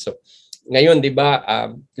environment. So, ngayon, di ba,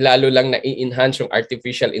 lalo lang na-enhance yung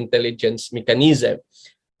artificial intelligence mechanism.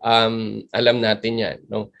 Alam natin yan.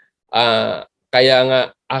 No? Kaya nga,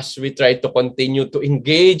 as we try to continue to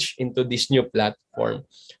engage into this new platform,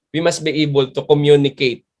 we must be able to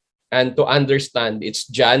communicate and to understand its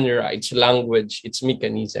genre, its language, its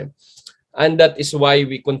mechanism. And that is why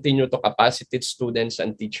we continue to capacitate students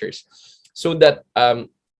and teachers so that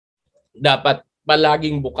dapat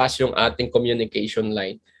palaging bukas yung ating communication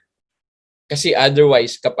line. Kasi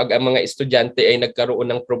otherwise, kapag ang mga estudyante ay nagkaroon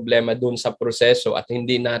ng problema dun sa proseso at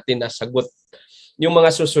hindi natin nasagot, yung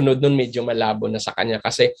mga susunod nun medyo malabo na sa kanya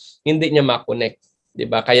kasi hindi niya ma-connect.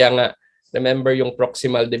 Diba? Kaya nga, remember yung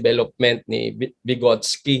proximal development ni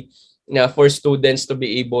Vygotsky na for students to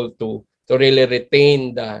be able to really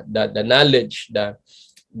retain the knowledge,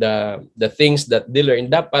 the things that they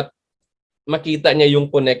learn, dapat makita niya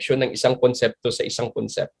yung connection ng isang konsepto sa isang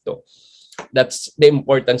konsepto. That's the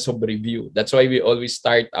importance of review. That's why we always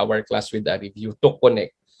start our class with a review to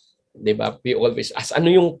connect. Diba? We always ask, ano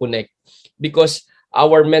yung connect? Because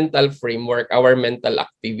our mental framework, our mental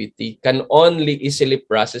activity can only easily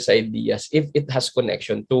process ideas if it has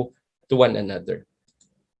connection to one another.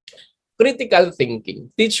 Critical thinking.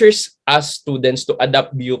 Teachers ask students to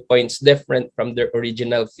adapt viewpoints different from their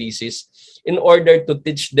original thesis in order to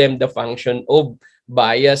teach them the function of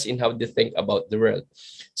bias in how they think about the world.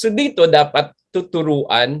 So dito dapat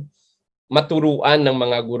maturuan ng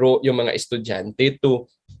mga guro yung mga estudyante to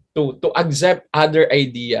accept other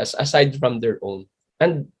ideas aside from their own.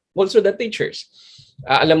 And also the teachers.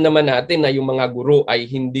 Alam naman natin na yung mga guro ay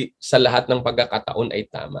hindi sa lahat ng pagkakataon ay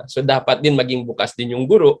tama. So dapat din maging bukas din yung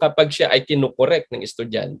guro kapag siya ay kinukorek ng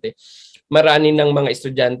estudyante. Marami ng mga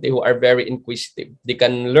estudyante who are very inquisitive. They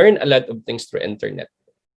can learn a lot of things through internet.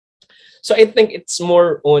 So I think it's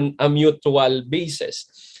more on a mutual basis.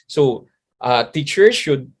 So Teachers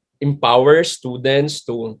should empower students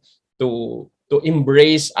to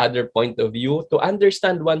embrace other point of view, to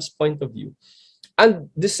understand one's point of view.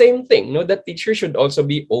 And the same thing, no, that teacher should also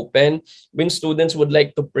be open when students would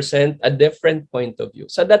like to present a different point of view.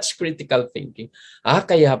 So that's critical thinking.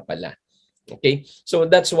 Kaya pala. Okay? So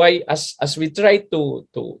that's why as we try to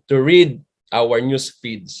read our news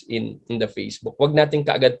feeds in the Facebook, wag natin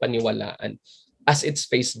kaagad paniwalaan as its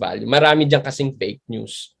face value. Marami diyan kasing fake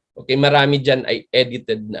news. Okay? Marami diyan ay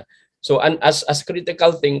edited na. So as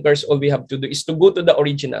critical thinkers, all we have to do is to go to the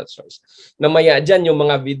original source. Namaya dyan, yung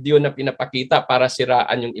mga video na pinapakita para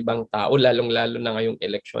siraan yung ibang tao, lalong-lalo na ngayong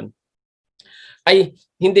election, ay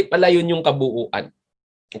hindi pala yun yung kabuuan.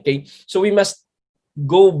 Okay? So we must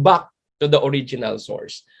go back to the original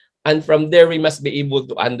source. And from there, we must be able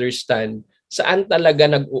to understand saan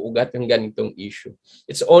talaga nag-uugat yung ganitong issue.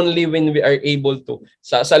 It's only when we are able to,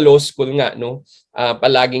 sa law school nga, no,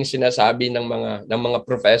 palaging sinasabi ng mga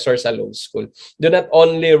professor sa law school, do not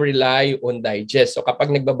only rely on digest. So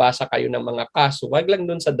kapag nagbabasa kayo ng mga kaso, wag lang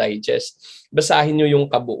dun sa digest. Basahin nyo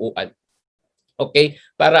yung kabuuan. Okay?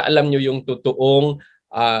 Para alam nyo yung totoong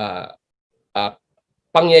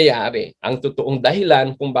pangyayari, ang totoong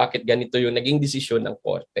dahilan kung bakit ganito yung naging desisyon ng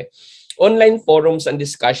korte. Online forums and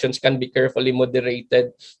discussions can be carefully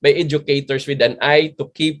moderated by educators with an eye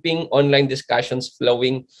to keeping online discussions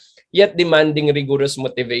flowing, yet demanding rigorous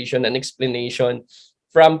motivation and explanation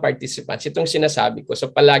from participants. Itong sinasabi ko.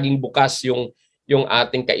 So palaging bukas yung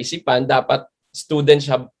ating kaisipan. Dapat students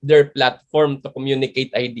have their platform to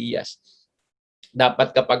communicate ideas.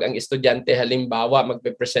 Dapat kapag ang estudyante halimbawa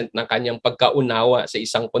magpe-present ng kanyang pagkaunawa sa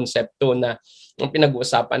isang konsepto na ang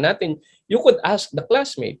pinag-uusapan natin, you could ask the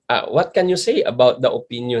classmate, what can you say about the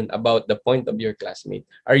opinion, about the point of your classmate?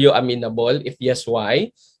 Are you amenable? If yes,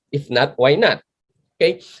 why? If not, why not?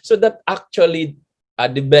 Okay? So that actually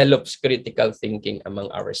develops critical thinking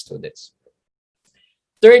among our students.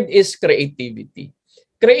 Third is creativity.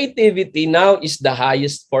 Creativity now is the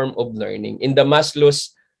highest form of learning. In the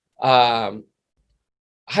Maslow's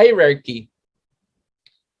hierarchy,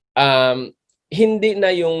 hindi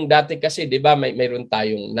na yung dati kasi, di ba, mayroon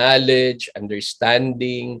tayong knowledge,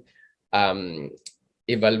 understanding,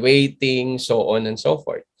 evaluating, so on and so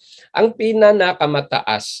forth. Ang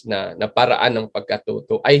pinakamataas na paraan ng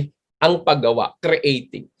pagkatuto ay ang paggawa,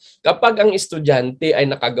 creating. Kapag ang estudyante ay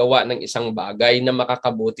nakagawa ng isang bagay na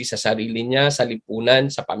makakabuti sa sarili niya, sa lipunan,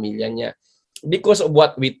 sa pamilya niya, because of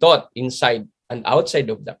what we taught inside and outside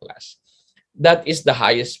of the class, that is the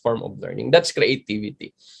highest form of learning. That's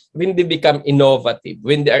creativity. When they become innovative,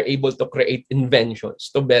 when they are able to create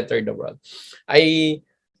inventions to better the world.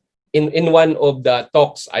 In one of the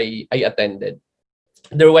talks I attended,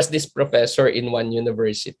 there was this professor in one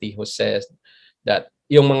university who says that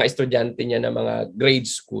yung mga estudyante niya na mga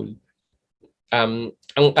grade school, ang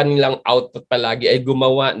kanilang output palagi ay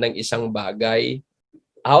gumawa ng isang bagay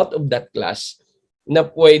out of that class na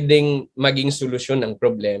pwedeng maging solusyon ng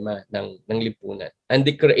problema ng lipunan. And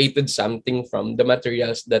they created something from the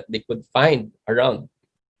materials that they could find around.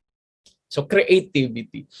 So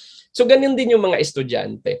creativity. So ganun din yung mga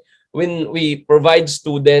estudyante. When we provide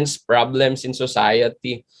students problems in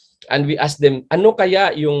society and we ask them, ano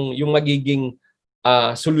kaya yung magiging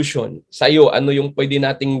solusyon sa'yo? Ano yung pwede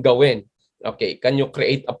nating gawin? Okay, can you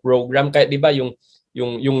create a program? Kaya di ba yung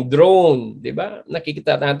drone, di ba?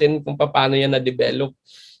 Nakikita natin kung paano yan na-develop.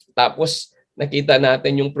 Tapos nakita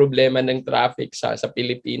natin yung problema ng traffic sa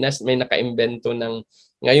Pilipinas. May naka-imbento ng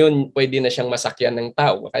ngayon pwede na siyang masakyan ng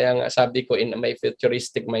tao. Kaya nga sabi ko, in my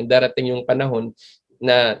futuristic mind, darating yung panahon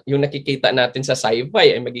na yung nakikita natin sa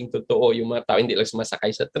sci-fi ay maging totoo. Yung mga tao hindi lang sumasakay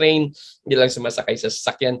sa train, hindi lang sumasakay sa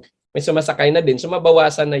sasakyan, may sumasakay na din. So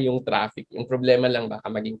mabawasan na yung traffic. Yung problema lang baka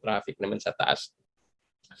maging traffic naman sa taas.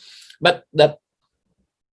 But that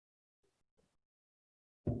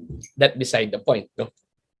beside the point, no?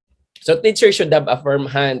 So teachers should have a firm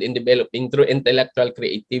hand in developing true intellectual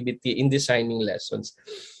creativity in designing lessons.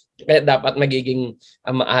 Kaya dapat magiging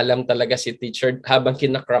maalam talaga si teacher habang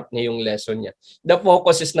kinakrap niya yung lesson niya. The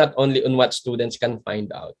focus is not only on what students can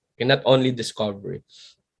find out, not only discovery,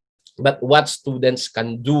 but what students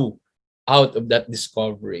can do out of that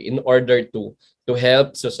discovery in order to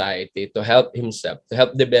help society, to help himself, to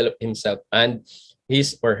help develop himself and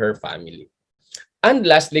his or her family. And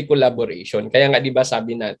lastly, collaboration. Kaya nga 'di ba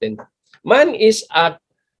sabi natin, man is a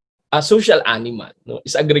social animal, no?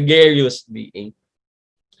 Is a gregarious being.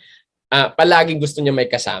 Palagi gusto niya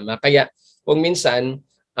may kasama. Kaya kung minsan,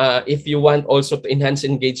 if you want also to enhance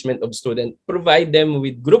engagement of student, provide them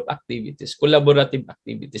with group activities, collaborative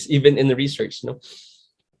activities, even in research, no?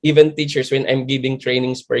 Even teachers, when I'm giving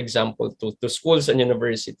trainings, for example, to schools and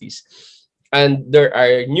universities, and there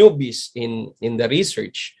are newbies in the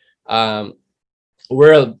research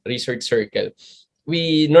world research circle,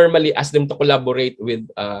 we normally ask them to collaborate with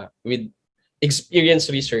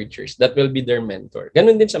experienced researchers that will be their mentor.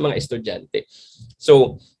 Ganun din sa mga estudyante.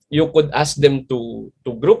 So you could ask them to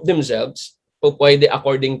group themselves, o pwede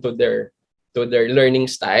according to their learning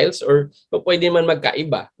styles, or pwede man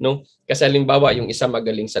magkaiba, no? Kasi halimbawa yung isa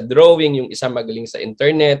magaling sa drawing, yung isa magaling sa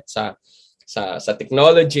internet, sa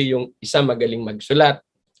technology, yung isa magaling magsulat.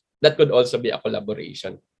 That could also be a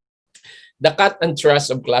collaboration. The cut and thrust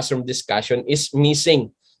of classroom discussion is missing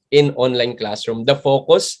in online classroom. The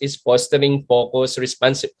focus is fostering focus,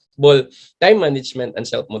 responsible time management, and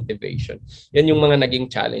self-motivation. Yan yung mga naging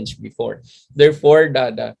challenge before. Therefore,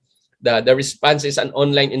 the response is an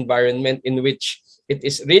online environment in which it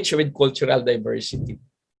is rich with cultural diversity.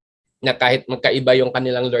 Na kahit magkaiba yung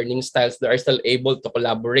kanilang learning styles, they are still able to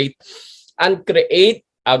collaborate and create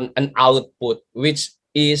an output which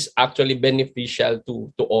is actually beneficial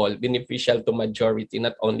to all, beneficial to majority,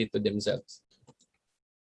 not only to themselves.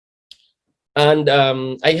 And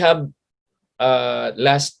I have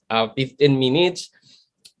last 15 minutes.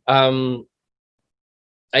 I'm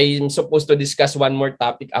supposed to discuss one more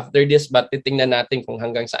topic after this, but titingnan natin kung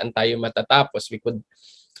hanggang saan tayo matatapos. We could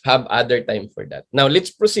have other time for that. Now,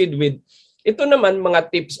 let's proceed with ito naman, mga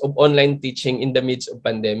tips of online teaching in the midst of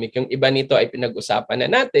pandemic. Yung iba nito ay pinag-usapan na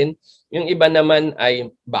natin, yung iba naman ay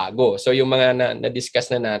bago. So yung mga na-discuss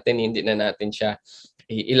na natin, hindi na natin siya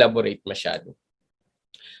i-elaborate masyado.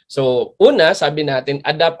 So una, sabi natin,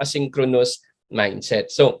 adapt asynchronous mindset.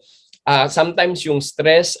 So sometimes yung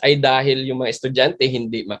stress ay dahil yung mga estudyante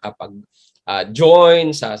hindi makapag-join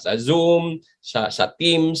sa Zoom, sa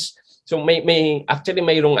Teams. So actually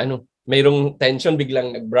mayroong tension,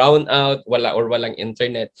 biglang nag-brown out, walang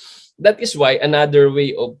internet. That is why another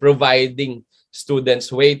way of providing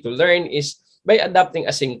students way to learn is by adapting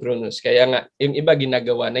asynchronous. Kaya nga, yung iba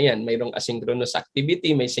ginagawa na yan. Mayroong asynchronous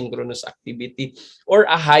activity, may synchronous activity, or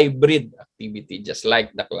a hybrid activity, just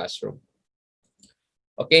like the classroom.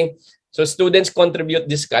 Okay? So students contribute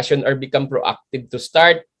discussion or become proactive to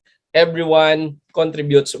start. Everyone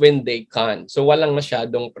contributes when they can. So walang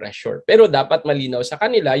masyadong pressure. Pero dapat malinaw sa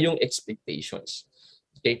kanila yung expectations.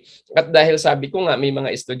 Okay? At dahil sabi ko nga may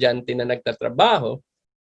mga estudyante na nagtatrabaho,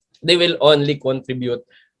 they will only contribute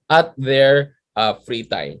at their free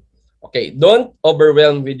time. Okay, don't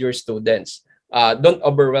overwhelm with your students. Don't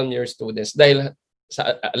overwhelm your students dahil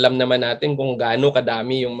alam naman natin kung gaano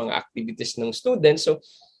kadami yung mga activities ng students. So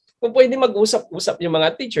kung pwede mag-usap-usap yung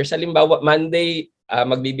mga teachers, halimbawa Monday,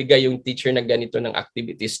 magbibigay yung teacher na ganito ng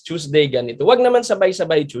activities, Tuesday ganito. Wag naman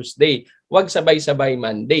sabay-sabay Tuesday, wag sabay-sabay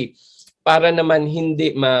Monday para naman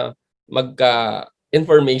hindi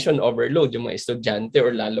magka-information overload yung mga estudyante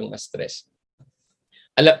or lalong ma-stress.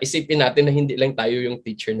 Isipin natin na hindi lang tayo yung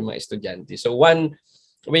teacher ng mga estudyante. So one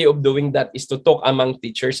way of doing that is to talk among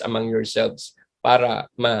teachers, among yourselves para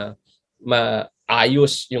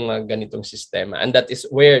maayos yung ganitong sistema. And that is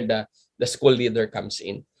where the school leader comes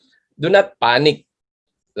in. Do not panic.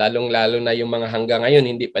 Lalong-lalo na yung mga hanggang ngayon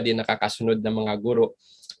hindi pa din nakakasunod ng mga guro.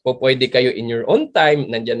 Pwede kayo in your own time.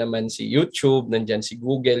 Nandiyan naman si YouTube, nandiyan si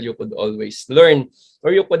Google. You could always learn.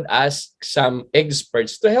 Or you could ask some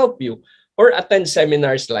experts to help you. Or attend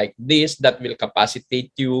seminars like this that will capacitate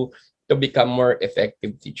you to become more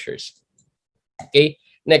effective teachers. Okay?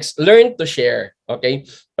 Next, learn to share. Okay?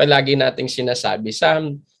 Palagi nating sinasabi. Sa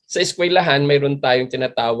eskwelahan, mayroon tayong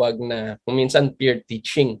tinatawag na minsan peer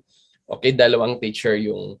teaching. Okay, dalawang teacher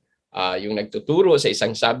yung nagtuturo sa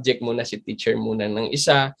isang subject, muna si teacher muna ng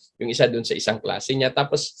isa, yung isa dun sa isang klase niya,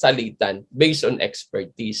 tapos salitan based on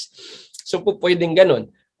expertise. So pwedeng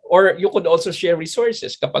ganun. Or you could also share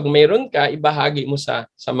resources. Kapag mayroon ka, ibahagi mo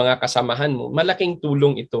sa mga kasamahan mo. Malaking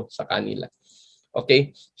tulong ito sa kanila.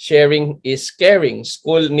 Okay? Sharing is caring.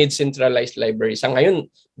 School needs centralized library. Sa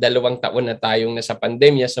ngayon, 2 taon na tayong nasa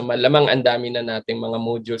pandemya, so malamang ang dami na nating mga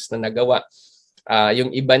modules na nagawa.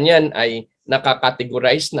 Yung iba niyan ay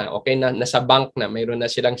nakakategorize na, okay, nasa bank na, mayroon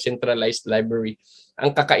na silang centralized library.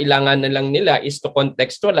 Ang kakailangan na lang nila is to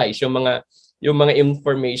contextualize yung mga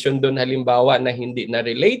information doon, halimbawa na hindi na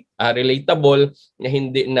relatable, na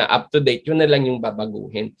hindi na up to date, yun na lang yung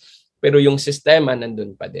babaguhin. Pero yung sistema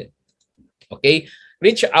nandun pa din. Okay?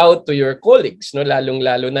 Reach out to your colleagues, no,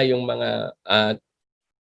 lalong-lalo na yung mga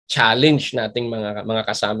challenge nating mga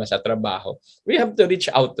kasama sa trabaho. We have to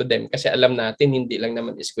reach out to them kasi alam natin hindi lang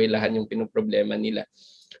naman eskwelahan yung pinoproblema nila.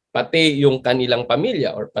 Pati yung kanilang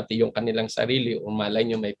pamilya or pati yung kanilang sarili, o malay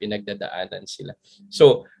nyo may pinagdadaanan sila.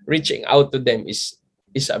 So, reaching out to them is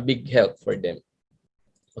a big help for them.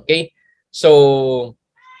 Okay? So,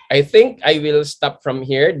 I think I will stop from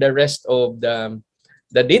here. The rest of the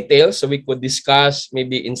details so we could discuss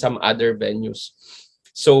maybe in some other venues.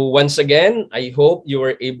 So once again, I hope you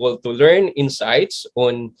were able to learn insights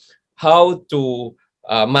on how to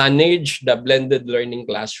manage the blended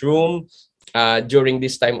learning classroom during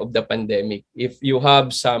this time of the pandemic. If you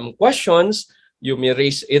have some questions, you may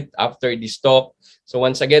raise it after this talk. So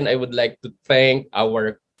once again, I would like to thank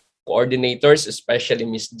our coordinators, especially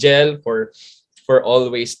Miss Jel, for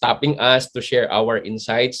always stopping us to share our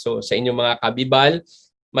insights. So sa inyong mga kabibal,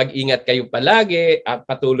 mag-ingat kayo palagi at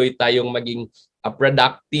patuloy tayong maging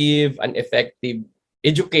productive and effective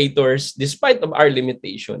educators despite of our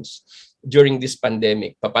limitations during this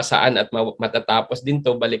pandemic. Papasaan at matatapos din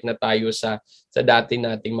to, balik na tayo sa dati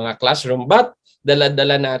nating mga classroom. But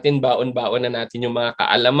dala-dala natin, baon-baon na natin yung mga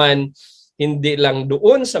kaalaman, hindi lang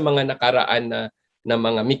doon sa mga nakaraan na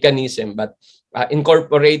mga mechanism, but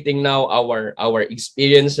incorporating now our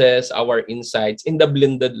experiences, our insights in the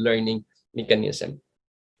blended learning mechanism.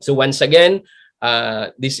 So once again,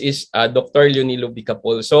 this is Dr. Leonilo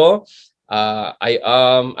Vicapolso. I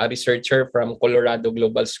am a researcher from Colorado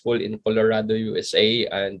Global School in Colorado, USA,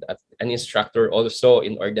 and an instructor also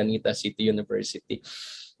in Urdaneta City University.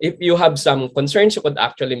 If you have some concerns, you could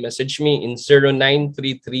actually message me in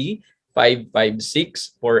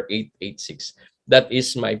 0933-556-4886. That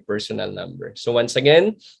is my personal number. So once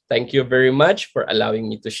again, thank you very much for allowing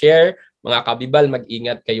me to share. Mga kabibal,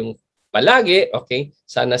 mag-ingat kayong palagi, okay?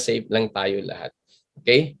 Sana safe lang tayo lahat.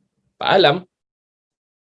 Okay? Paalam.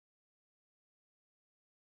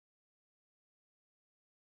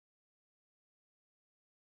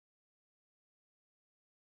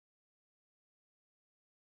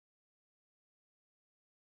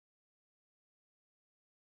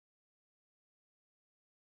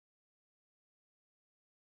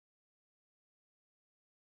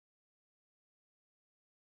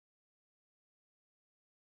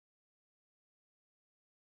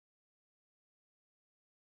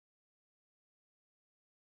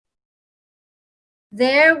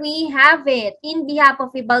 There we have it. In behalf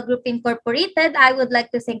of Ibal Group Incorporated, I would like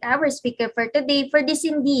to thank our speaker for today for this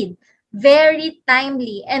indeed very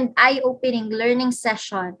timely and eye-opening learning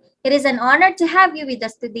session. It is an honor to have you with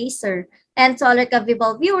us today, sir. And to all our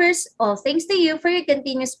Kavibal viewers, all thanks to you for your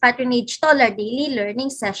continuous patronage to our daily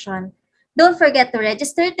learning session. Don't forget to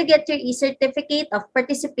register to get your e-certificate of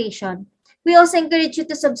participation. We also encourage you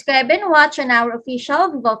to subscribe and watch on our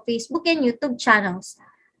official Vival Facebook and YouTube channels.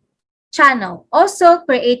 Also,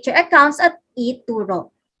 create your accounts at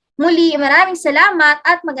eTuro. Muli, maraming salamat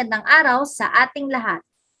at magandang araw sa ating lahat.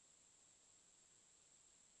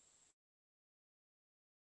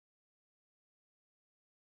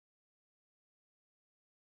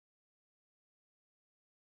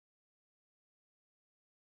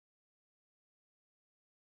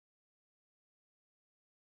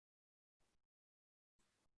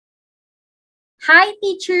 Hi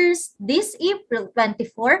teachers! This April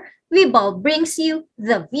 24, Vibal brings you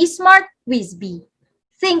the V-Smart Quiz Bee.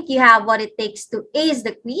 Think you have what it takes to ace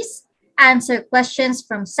the quiz? Answer questions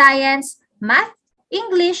from science, math,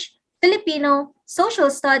 English, Filipino, social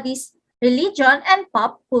studies, religion, and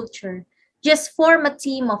pop culture. Just form a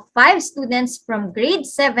team of 5 students from grade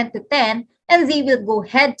 7 to 10 and they will go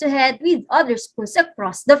head-to-head with other schools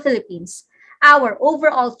across the Philippines. Our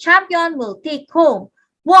overall champion will take home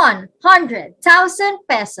 100,000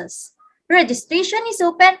 pesos. Registration is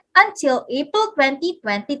open until April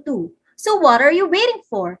 2022. So what are you waiting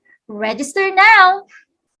for? Register now!